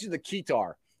you mentioned the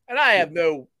keytar, and I have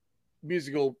no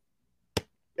musical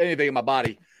anything in my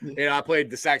body. I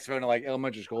played the saxophone in like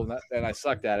elementary school, and I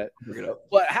sucked at it.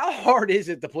 But how hard is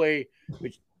it to play?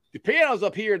 The piano's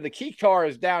up here, and the keytar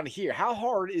is down here. How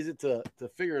hard is it to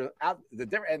figure out the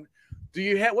difference? And do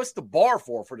you have what's the bar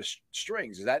for the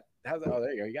strings? Is that how? Oh,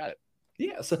 there you go, you got it.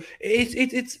 Yeah, so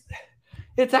it's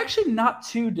actually not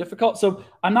too difficult. So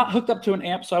I'm not hooked up to an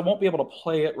amp, so I won't be able to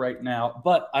play it right now.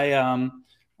 But I'll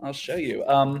show you.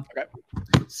 Okay.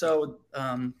 So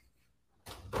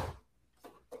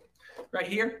right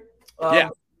here. Yeah.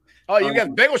 Oh, you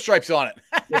got Bengal stripes on it.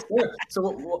 Yes, sir.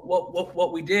 So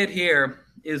what we did here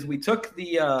is we took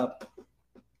the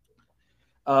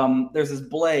there's this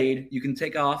blade you can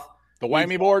take off. The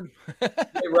whammy board.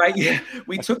 Right. Yeah.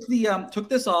 We took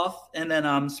this off and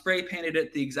then spray painted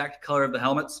it the exact color of the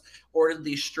helmets. Ordered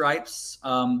these stripes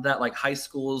that like high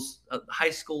schools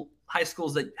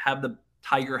that have the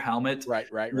tiger helmet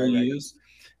Right. use.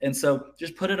 And so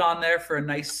just put it on there for a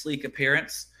nice sleek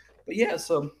appearance. But yeah,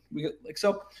 so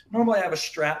normally I have a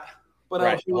strap, but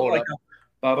Right. I'll do like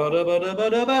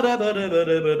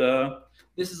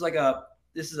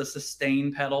this is a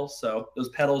sustain pedal. So those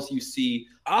pedals you see.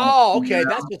 Oh, okay.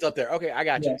 That's what's up there. Okay, I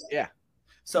got you. Yes. Yeah.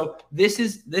 So this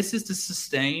is to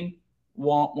sustain,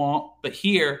 womp, but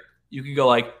here you can go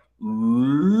like,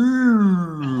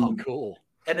 Oh, cool.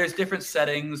 and there's different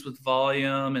settings with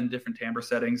volume and different timbre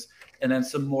settings, and then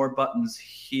some more buttons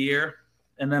here,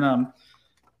 and then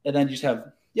you just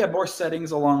have more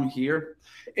settings along here.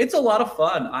 It's a lot of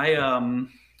fun.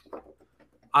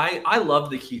 I love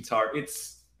the guitar.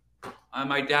 It's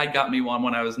my dad got me one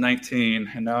when I was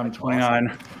 19, and now I'm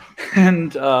 29,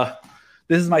 and this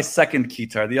is my second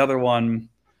guitar. The other one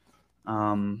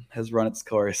has run its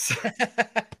course.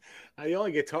 The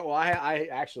only guitar. Well, I have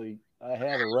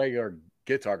a regular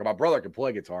guitar. My brother could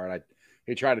play guitar, and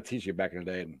he tried to teach me back in the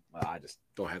day, and I just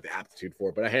don't have the aptitude for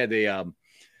it. But I had the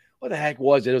what the heck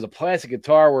was it? It was a plastic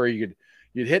guitar where you'd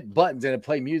hit buttons and it'd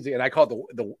play music, and I called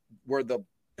the where the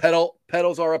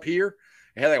pedals are up here.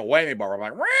 It had like a whammy bar. I'm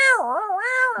like,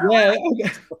 Yeah,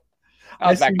 I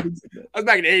was back in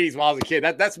the 80s when I was a kid.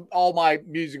 That's all my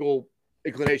musical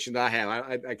inclination that I have.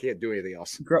 I can't do anything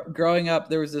else. Growing up,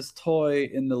 there was this toy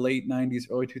in the late 90s,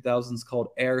 early 2000s called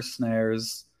air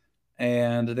snares,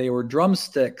 and they were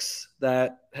drumsticks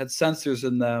that had sensors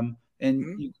in them,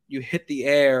 and you hit the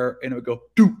air and it would go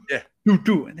doo,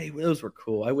 doo, and those were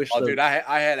cool. I wish. Oh, dude,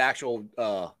 I had actual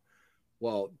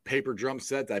paper drum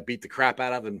set that I beat the crap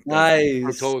out of, and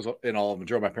nice toes and all of them.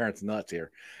 Drove my parents nuts here.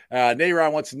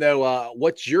 Nayron wants to know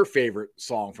what's your favorite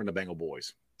song from the Bengal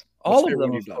Boys? All of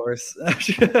them, of course.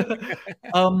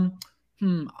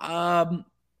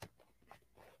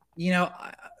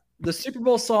 The Super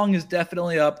Bowl song is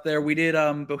definitely up there. We did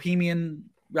Bohemian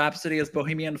Rhapsody as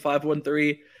Bohemian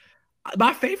 513.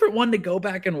 My favorite one to go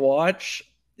back and watch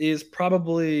is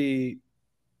probably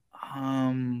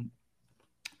the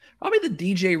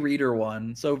DJ Reader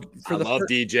one. So I love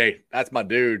DJ. That's my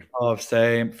dude. Oh,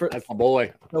 same. That's my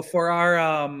boy. So for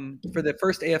our for the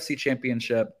first AFC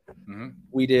Championship,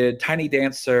 we did Tiny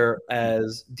Dancer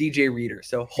as DJ Reader.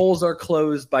 So Holes Are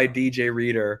Closed by DJ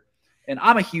Reader. And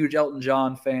I'm a huge Elton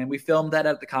John fan. We filmed that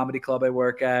at the comedy club I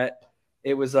work at.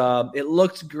 It was it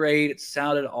looked great. It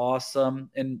sounded awesome.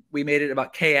 And we made it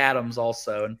about Kay Adams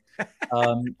also.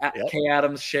 And Kay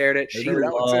Adams shared it. She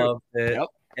loved it. Yep.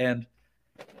 And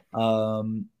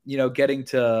getting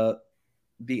to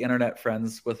be internet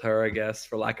friends with her, I guess,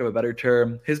 for lack of a better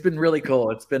term, has been really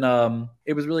cool. It's been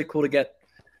it was really cool to get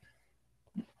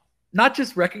not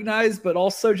just recognized, but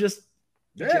also just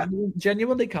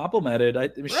genuinely complimented.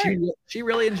 She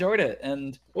really enjoyed it.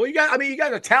 And you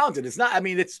guys are talented. It's not,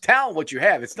 it's talent what you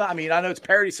have. It's not, I know it's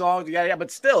parody songs, but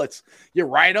still you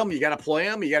write them, you got to play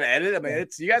them, you got to edit.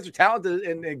 It's, you guys are talented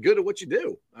and good at what you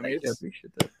do. I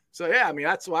appreciate that. So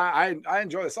that's why I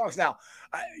enjoy the songs. Now,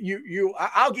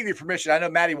 I'll give you permission. I know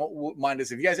Maddie won't mind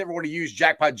this. If you guys ever want to use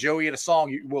Jackpot Joey in a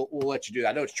song, we'll let you do that.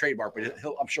 I know it's trademark, but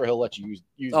I'm sure he'll let you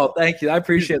use. Oh, thank you. I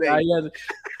appreciate that.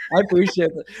 I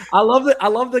appreciate it. I love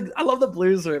the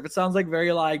blues riff. It sounds like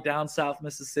very like down south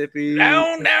Mississippi.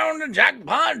 Down to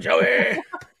Jackpot Joey.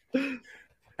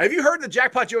 Have you heard the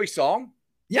Jackpot Joey song?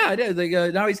 Yeah, I did.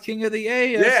 Now he's king of the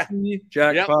AFC.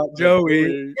 Yeah. Jackpot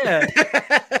Joey. Yeah.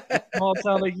 Small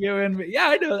town like you and me.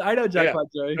 Yeah, I know Jackpot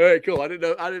Joey. All right, cool. I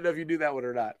didn't know if you knew that one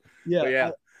or not.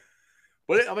 Yeah.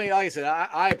 But like I said,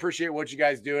 I appreciate what you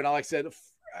guys do. And like I said,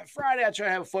 Friday I try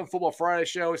to have a fun football Friday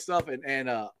show and stuff. And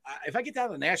if I get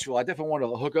down to Nashville, I definitely want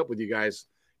to hook up with you guys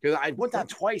because I went down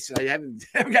twice and I haven't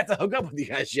got to hook up with you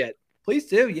guys yet. Please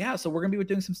do. Yeah. So we're going to be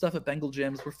doing some stuff at Bengal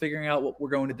gyms. We're figuring out what we're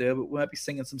going to do, but we might be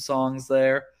singing some songs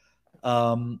there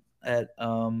at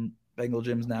Bengal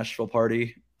Gym's Nashville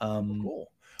party.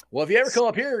 Cool. Well, if you ever come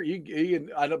up here, you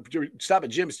can I know stop at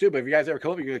gyms too, but if you guys ever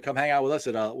come up, you can come hang out with us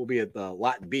we'll be at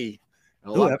Lot B.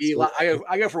 Lot B.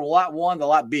 I go from Lot 1 to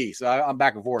Lot B. So I'm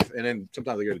back and forth. And then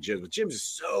sometimes I go to gyms. But gyms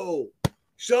is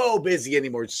so busy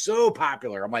anymore. It's so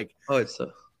popular. I'm like, it's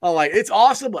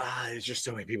awesome. But there's just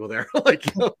so many people there. I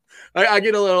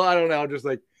get a little, I don't know, just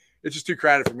like it's just too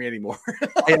crowded for me anymore.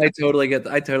 I totally get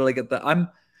that. I totally get that.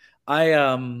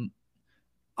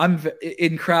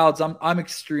 in crowds. I'm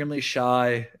extremely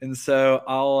shy, and so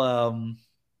I'll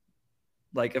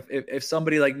like if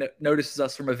somebody like notices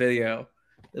us from a video,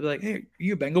 they'll be like, "Hey, are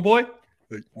you a Bengal boy?"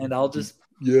 And I'll just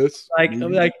yes, I'll be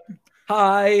like,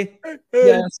 "Hi,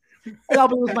 yes." And I'll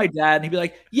be with my dad, and he'd be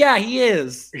like, "Yeah, he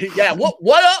is." Yeah, what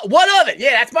of it?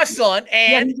 Yeah, that's my son.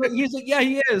 Yeah, And he's like, "Yeah,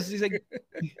 he is." He's like,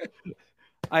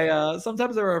 I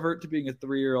sometimes I revert to being a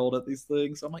 3-year-old at these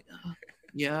things. I'm like, oh,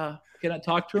 yeah, can I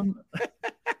talk to him?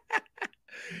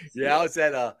 yeah, I was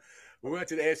at we went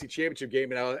to the AFC Championship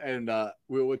game, and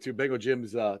we went to Bengal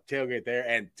Jim's tailgate there,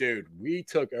 and dude, we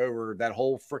took over that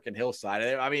whole freaking hillside.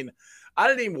 I mean, I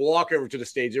didn't even walk over to the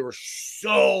stage. There were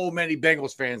so many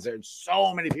Bengals fans there, and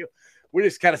so many people. We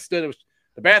just kind of stood.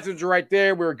 The bathrooms were right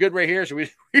there. We were good right here, so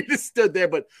we just stood there.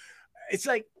 But it's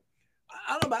like,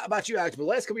 I don't know about you, Alex, but the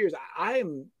last couple of years, I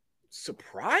am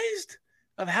surprised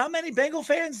of how many Bengal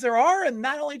fans there are, and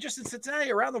not only just in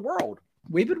Cincinnati, around the world.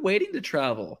 We've been waiting to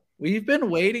travel.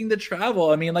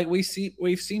 I mean, like we've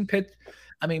seen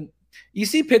I mean, you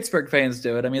see Pittsburgh fans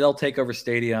do it. I mean, they'll take over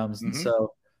stadiums, and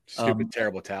so stupid,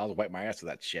 terrible towels. Wipe my ass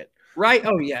with that shit. Right?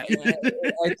 Oh yeah.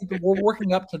 I think we're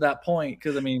working up to that point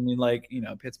because I mean, like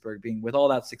Pittsburgh being with all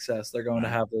that success, they're going to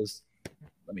have those.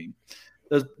 I mean,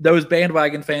 those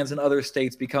bandwagon fans in other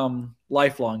states become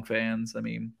lifelong fans. I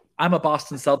mean, I'm a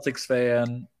Boston Celtics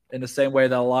fan in the same way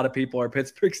that a lot of people are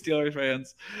Pittsburgh Steelers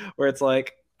fans, where it's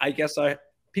like, I guess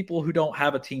people who don't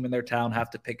have a team in their town have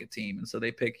to pick a team. And so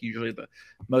they pick usually the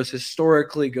most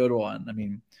historically good one. I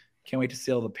mean, can't wait to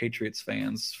see all the Patriots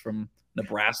fans from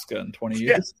Nebraska in 20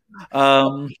 years.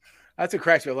 Yeah. That's what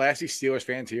cracks me. I see Steelers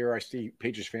fans here. I see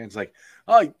Patriots fans like,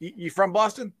 oh, you from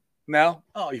Boston? No.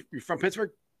 Oh, you from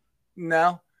Pittsburgh?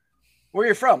 No. Where are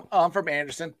you from? Oh, I'm from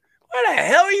Anderson. Why the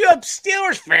hell are you a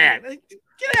Steelers fan?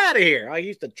 Get out of here. I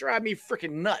used to drive me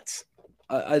freaking nuts.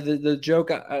 The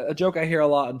joke I hear a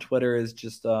lot on Twitter is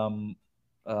just like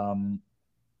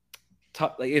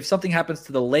if something happens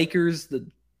to the Lakers, the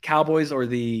Cowboys, or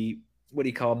the what do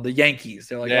you call them, the Yankees,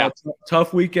 they're like, oh,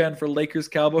 tough weekend for Lakers,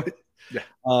 Cowboys. Yeah.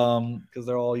 Because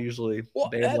they're all usually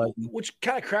which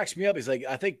kind of cracks me up is like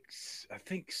I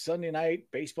think Sunday night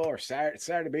baseball or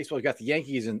Saturday baseball, you got the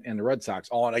Yankees and the Red Sox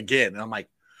on again. And I'm like,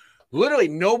 literally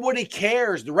nobody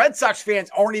cares. The Red Sox fans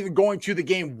aren't even going to the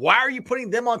game. Why are you putting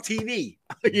them on TV?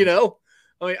 I mean,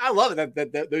 I love it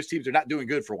that those teams are not doing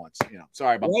good for once.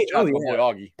 Sorry about my boy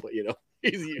Augie, but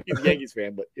he's a Yankees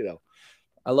fan, but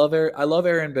I love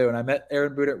Aaron Boone. I met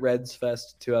Aaron Boone at Reds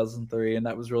Fest 2003, and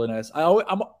that was really nice.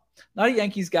 I'm not a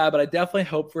Yankees guy, but I definitely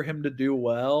hope for him to do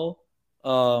well.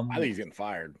 I think he's getting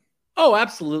fired. Oh,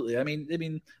 absolutely. I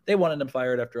mean, they wanted him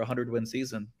fired after a 100-win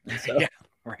season. So, yeah,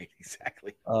 right,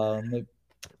 exactly.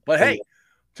 But hey,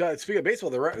 speaking of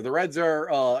baseball, the Reds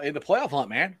are in the playoff hunt,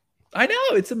 man. I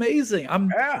know, it's amazing. I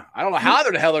don't know how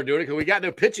the hell they're doing it because we got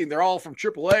no pitching. They're all from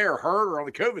AAA or hurt or on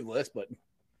the COVID list, but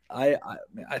I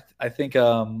think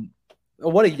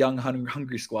what a young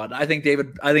hungry squad. I think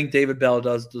David Bell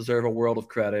does deserve a world of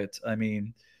credit. I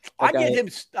mean, I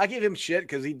give him shit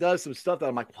because he does some stuff that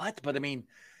I'm like, what? But I mean,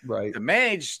 right, to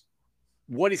manage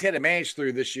what he's had to manage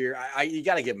through this year, you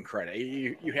got to give him credit.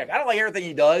 I don't like everything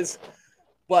he does,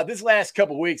 but this last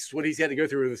couple of weeks, what he's had to go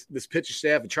through with this pitcher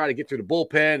staff and try to get through the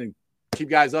bullpen and keep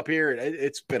guys up here,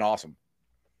 it's been awesome.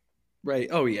 Right.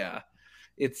 Oh yeah,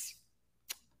 it's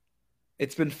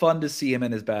been fun to see him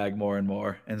in his bag more and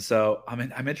more, and so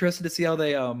I'm interested to see how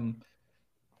they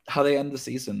end the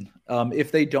season.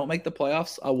 If they don't make the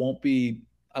playoffs, I won't be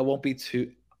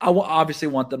too. I will obviously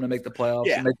want them to make the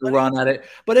playoffs and make the run at it.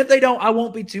 But if they don't, I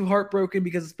won't be too heartbroken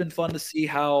because it's been fun to see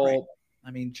how. Right.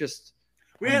 I mean,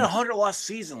 we had a 100-loss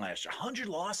season last year. 100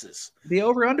 losses. The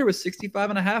over/under was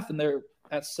 65.5, and they're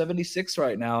at 76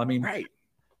 right now. I mean, right.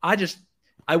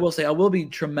 I will say I will be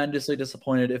tremendously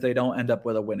disappointed if they don't end up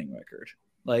with a winning record.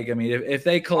 Like, I mean, if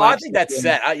they collapse, I think that's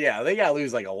set. They got to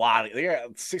lose like a lot. They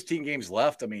got 16 games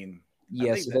left. I mean,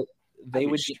 yes, they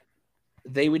would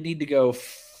need to go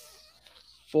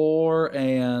 4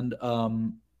 and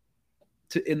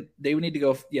they would need to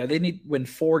go. Yeah, they need to win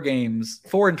 4 games,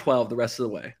 4 and 12 the rest of the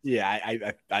way. Yeah,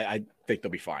 I think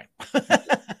they'll be fine.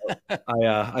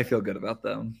 I feel good about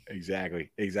them.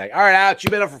 Exactly. All right, Alex,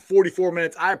 you've been up for 44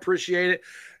 minutes. I appreciate it.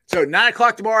 So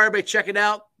 9:00 tomorrow, everybody check it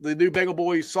out. The new Bengal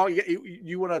Boys song.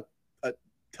 You want to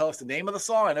tell us the name of the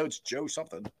song? I know it's Joe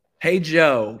something. Hey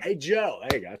Joe. Hey Joe.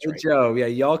 There you go. That's hey right. Joe. Yeah,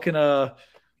 y'all can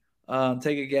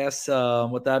take a guess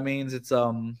what that means. It's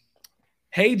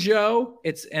Hey Joe.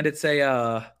 It's an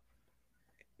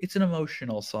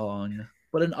emotional song,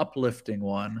 but an uplifting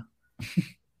one.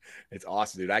 It's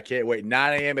awesome, dude. I can't wait.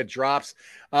 9 a.m. it drops.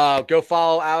 Go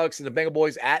follow Alex and the Bengal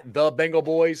Boys at the Bengal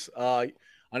Boys.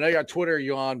 I know you're on Twitter.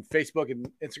 You on Facebook and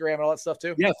Instagram and all that stuff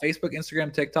too? Yeah, Facebook,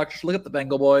 Instagram, TikTok. Just look at the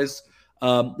Bengal Boys.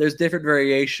 There's different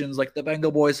variations, like the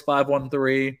Bengal Boys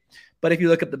 513. But if you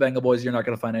look at the Bengal Boys, you're not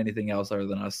going to find anything else other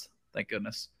than us. Thank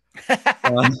goodness.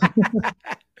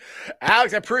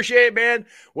 Alex, I appreciate it, man.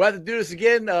 We'll have to do this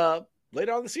again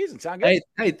later on in the season. Sound good?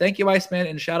 Hey, thank you, Iceman,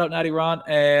 and shout out Natty Ron.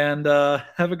 And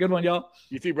have a good one, y'all.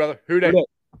 You too, brother. Who day?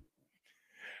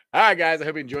 All right, guys. I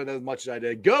hope you enjoyed that as much as I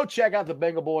did. Go check out the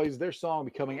Bengal Boys. Their song will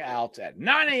be coming out at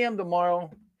 9 a.m.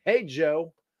 tomorrow. Hey,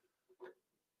 Joe.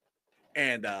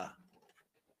 And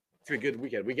it's going to be a good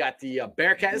weekend. We got the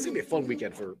Bearcats. It's going to be a fun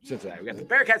weekend for Cincinnati. We got the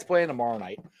Bearcats playing tomorrow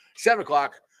night, 7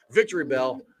 o'clock, Victory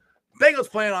Bell.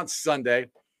 Bengals playing on Sunday.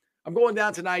 I'm going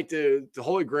down tonight to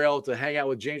Holy Grail to hang out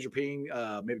with James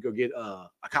Rapine, maybe go get a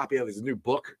copy of his new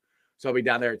book. So I'll be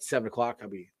down there at 7 o'clock. I'll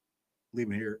be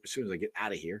leaving here as soon as I get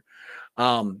out of here.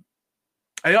 And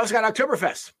I also got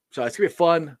Oktoberfest. So it's going to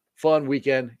be a fun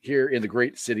weekend here in the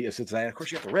great city of Cincinnati. Of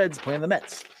course, you got the Reds playing the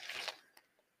Mets.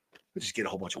 We'll just get a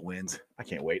whole bunch of wins. I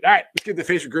can't wait. All right, let's get the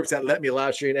Facebook groups that let me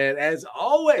live stream. And as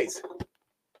always,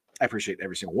 I appreciate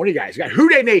every single one of you guys. You got Who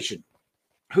Day Nation,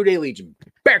 Who Day Legion,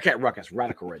 Bearcat Ruckus,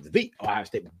 Radical Reds, the Ohio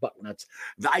State Bucknuts,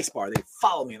 the Ice Bar. They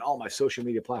follow me on all my social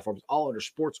media platforms, all under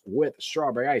Sports with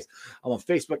Strawberry Ice. I'm on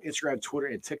Facebook, Instagram, Twitter,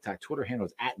 and TikTok. Twitter handle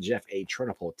is at Jeff A.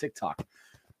 Turnipole. TikTok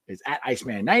is at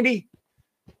Iceman90.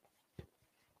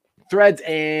 Threads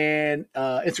and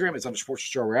Instagram is under Sports with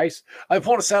Strawberry Ice. I'm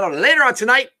pulling a sound out later on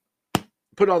tonight.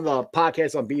 Put on the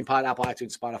podcast on BeanPod, Apple,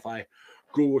 iTunes, Spotify,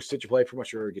 Google, Stitcher Play, pretty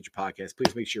much wherever you get your podcast.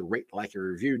 Please make sure you rate, like, and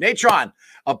review. Natron,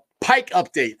 a Pike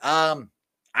update. I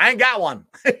ain't got one.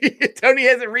 Tony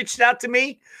hasn't reached out to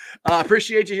me.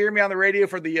 Appreciate you hearing me on the radio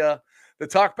for the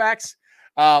talkbacks.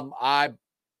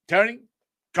 Tony,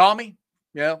 call me.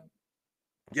 You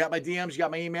got my DMs, you got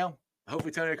my email.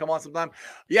 Hopefully Tony will come on sometime.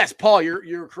 Yes, Paul,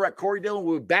 you're correct. Corey Dillon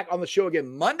will be back on the show again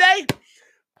Monday.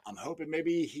 I'm hoping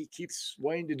maybe he keeps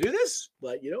wanting to do this,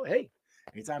 but hey,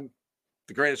 anytime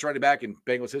the greatest running back in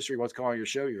Bengals history wants to come on your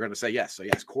show, you're going to say yes. So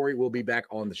yes, Corey will be back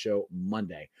on the show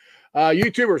Monday.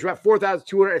 YouTubers, we're at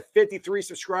 4,253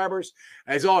 subscribers.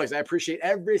 As always, I appreciate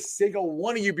every single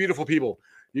one of you beautiful people.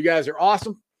 You guys are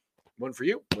awesome. One for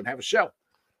you, wouldn't have a show.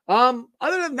 Other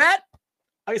than that,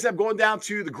 like I said, I'm going down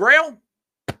to the Grail.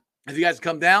 If you guys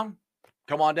come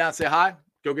on down, say hi,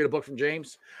 go get a book from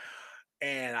James.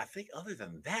 And I think other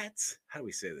than that, how do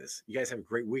we say this? You guys have a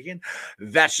great weekend.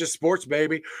 That's just sports,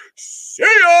 baby. See ya!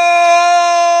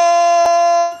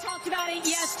 Talked about it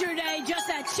yesterday, just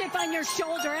that chip on your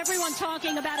shoulder. Everyone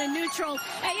talking about a neutral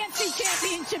AFC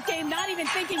championship game, not even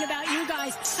thinking about you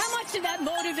guys. How much did that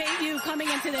motivate you coming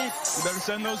into this? You better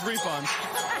send those refunds.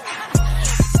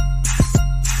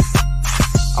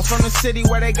 I'm from the city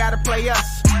where they gotta play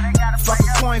us. Fuck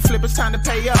a coin flip, it's time to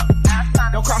pay up.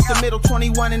 Don't cross the middle,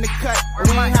 21 in the cut.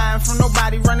 We ain't hiding from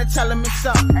nobody, run and tell them it's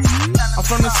up. I'm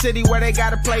from the city where they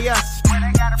gotta play us.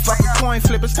 Fuck a coin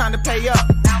flip, it's time to pay up.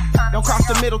 Don't cross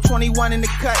the middle, 21 in the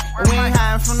cut. We ain't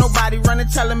hiding from nobody, run and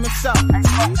tell them it's up.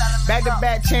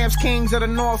 Back-to-back champs, kings of the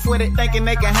north with it. Thinking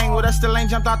they can hang with us, still ain't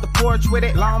jumped out the porch with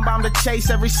it. Long bomb to chase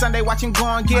every Sunday, watch him go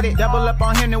and get it. Double up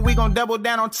on him, then we gon' double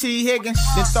down on T. Higgins.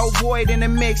 Then throw Boyd in the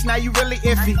mix, now you really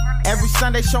iffy. Every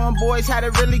Sunday showing boys how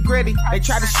to really gritty. They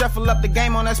try to shuffle up the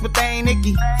game on us, but they ain't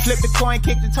icky. Flip the coin,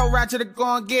 kick the toe Roger to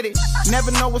go and get it.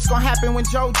 Never know what's gonna happen when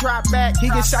Joe drop back. He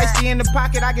get shiesty in the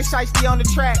pocket, I get shiesty on the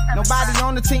track. Nobody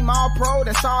on the team all pro,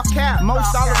 that's all cap.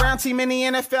 Most all around team in the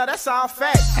NFL, that's all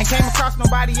fact. Ain't came across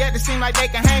nobody yet that seem like they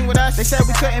can hang with us. They said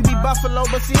we couldn't be Buffalo,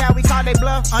 but see how we call they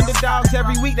bluff. Underdogs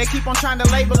every week, they keep on trying to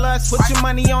label us. Put your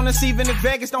money on us, even if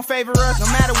Vegas don't favor us. No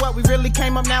matter what, we really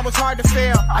came up, now it's hard to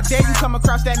fail. I dare you come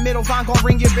across that middle, Von gon'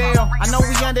 ring your bell. I know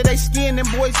we under they skin, them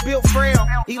boys built frail.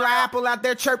 Eli Apple out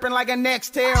there chirping like a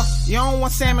next tail. You don't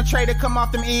want Salmon Trey to come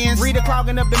off them ends. Rita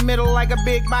clogging up the middle like a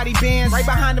big body Benz. Right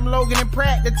behind them Logan and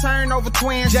Pratt, the turnover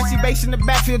twins. Jesse Bates in the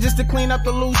backfield just to clean up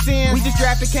the loose ends. We just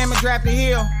drafted Cam and drafted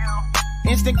Hill.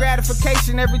 Instant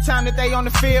gratification every time that they on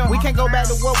the field. We can't go back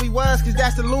to what we was, cause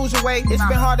that's the loser way. It's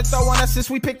been hard to throw on us since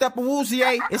we picked up a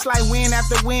Woozier. It's like win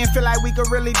after win, feel like we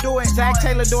could really do it. Zach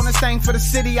Taylor doing his thing for the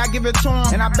city, I give it to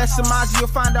him. And I bet Samaji will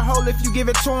find a hole if you give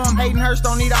it to him. Hayden Hurst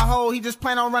don't need a hole, he just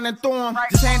plan on running through him.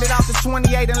 Just hand it off to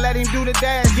 28 and let him do the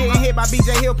dash. Getting hit by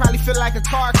BJ Hill probably feel like a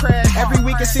car crash. Every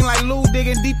week it seem like Lou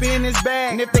digging deeper in his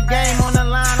bag. And if the game on the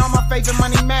line, all my favorite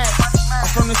money match. I'm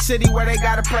from the city where they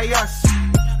gotta play us.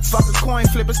 Fuck a coin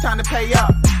flip, it's time to pay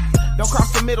up. Don't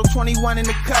cross the middle, 21 in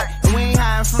the cut. And we ain't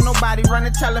hiding from nobody, run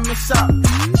and tell them it's up.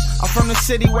 I'm from the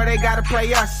city where they gotta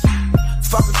play us.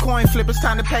 Fuck a coin flip, it's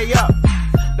time to pay up.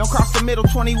 Don't cross the middle,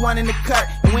 21 in the cut.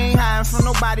 And we ain't hiding from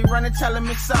nobody, run and tell them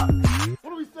it's up.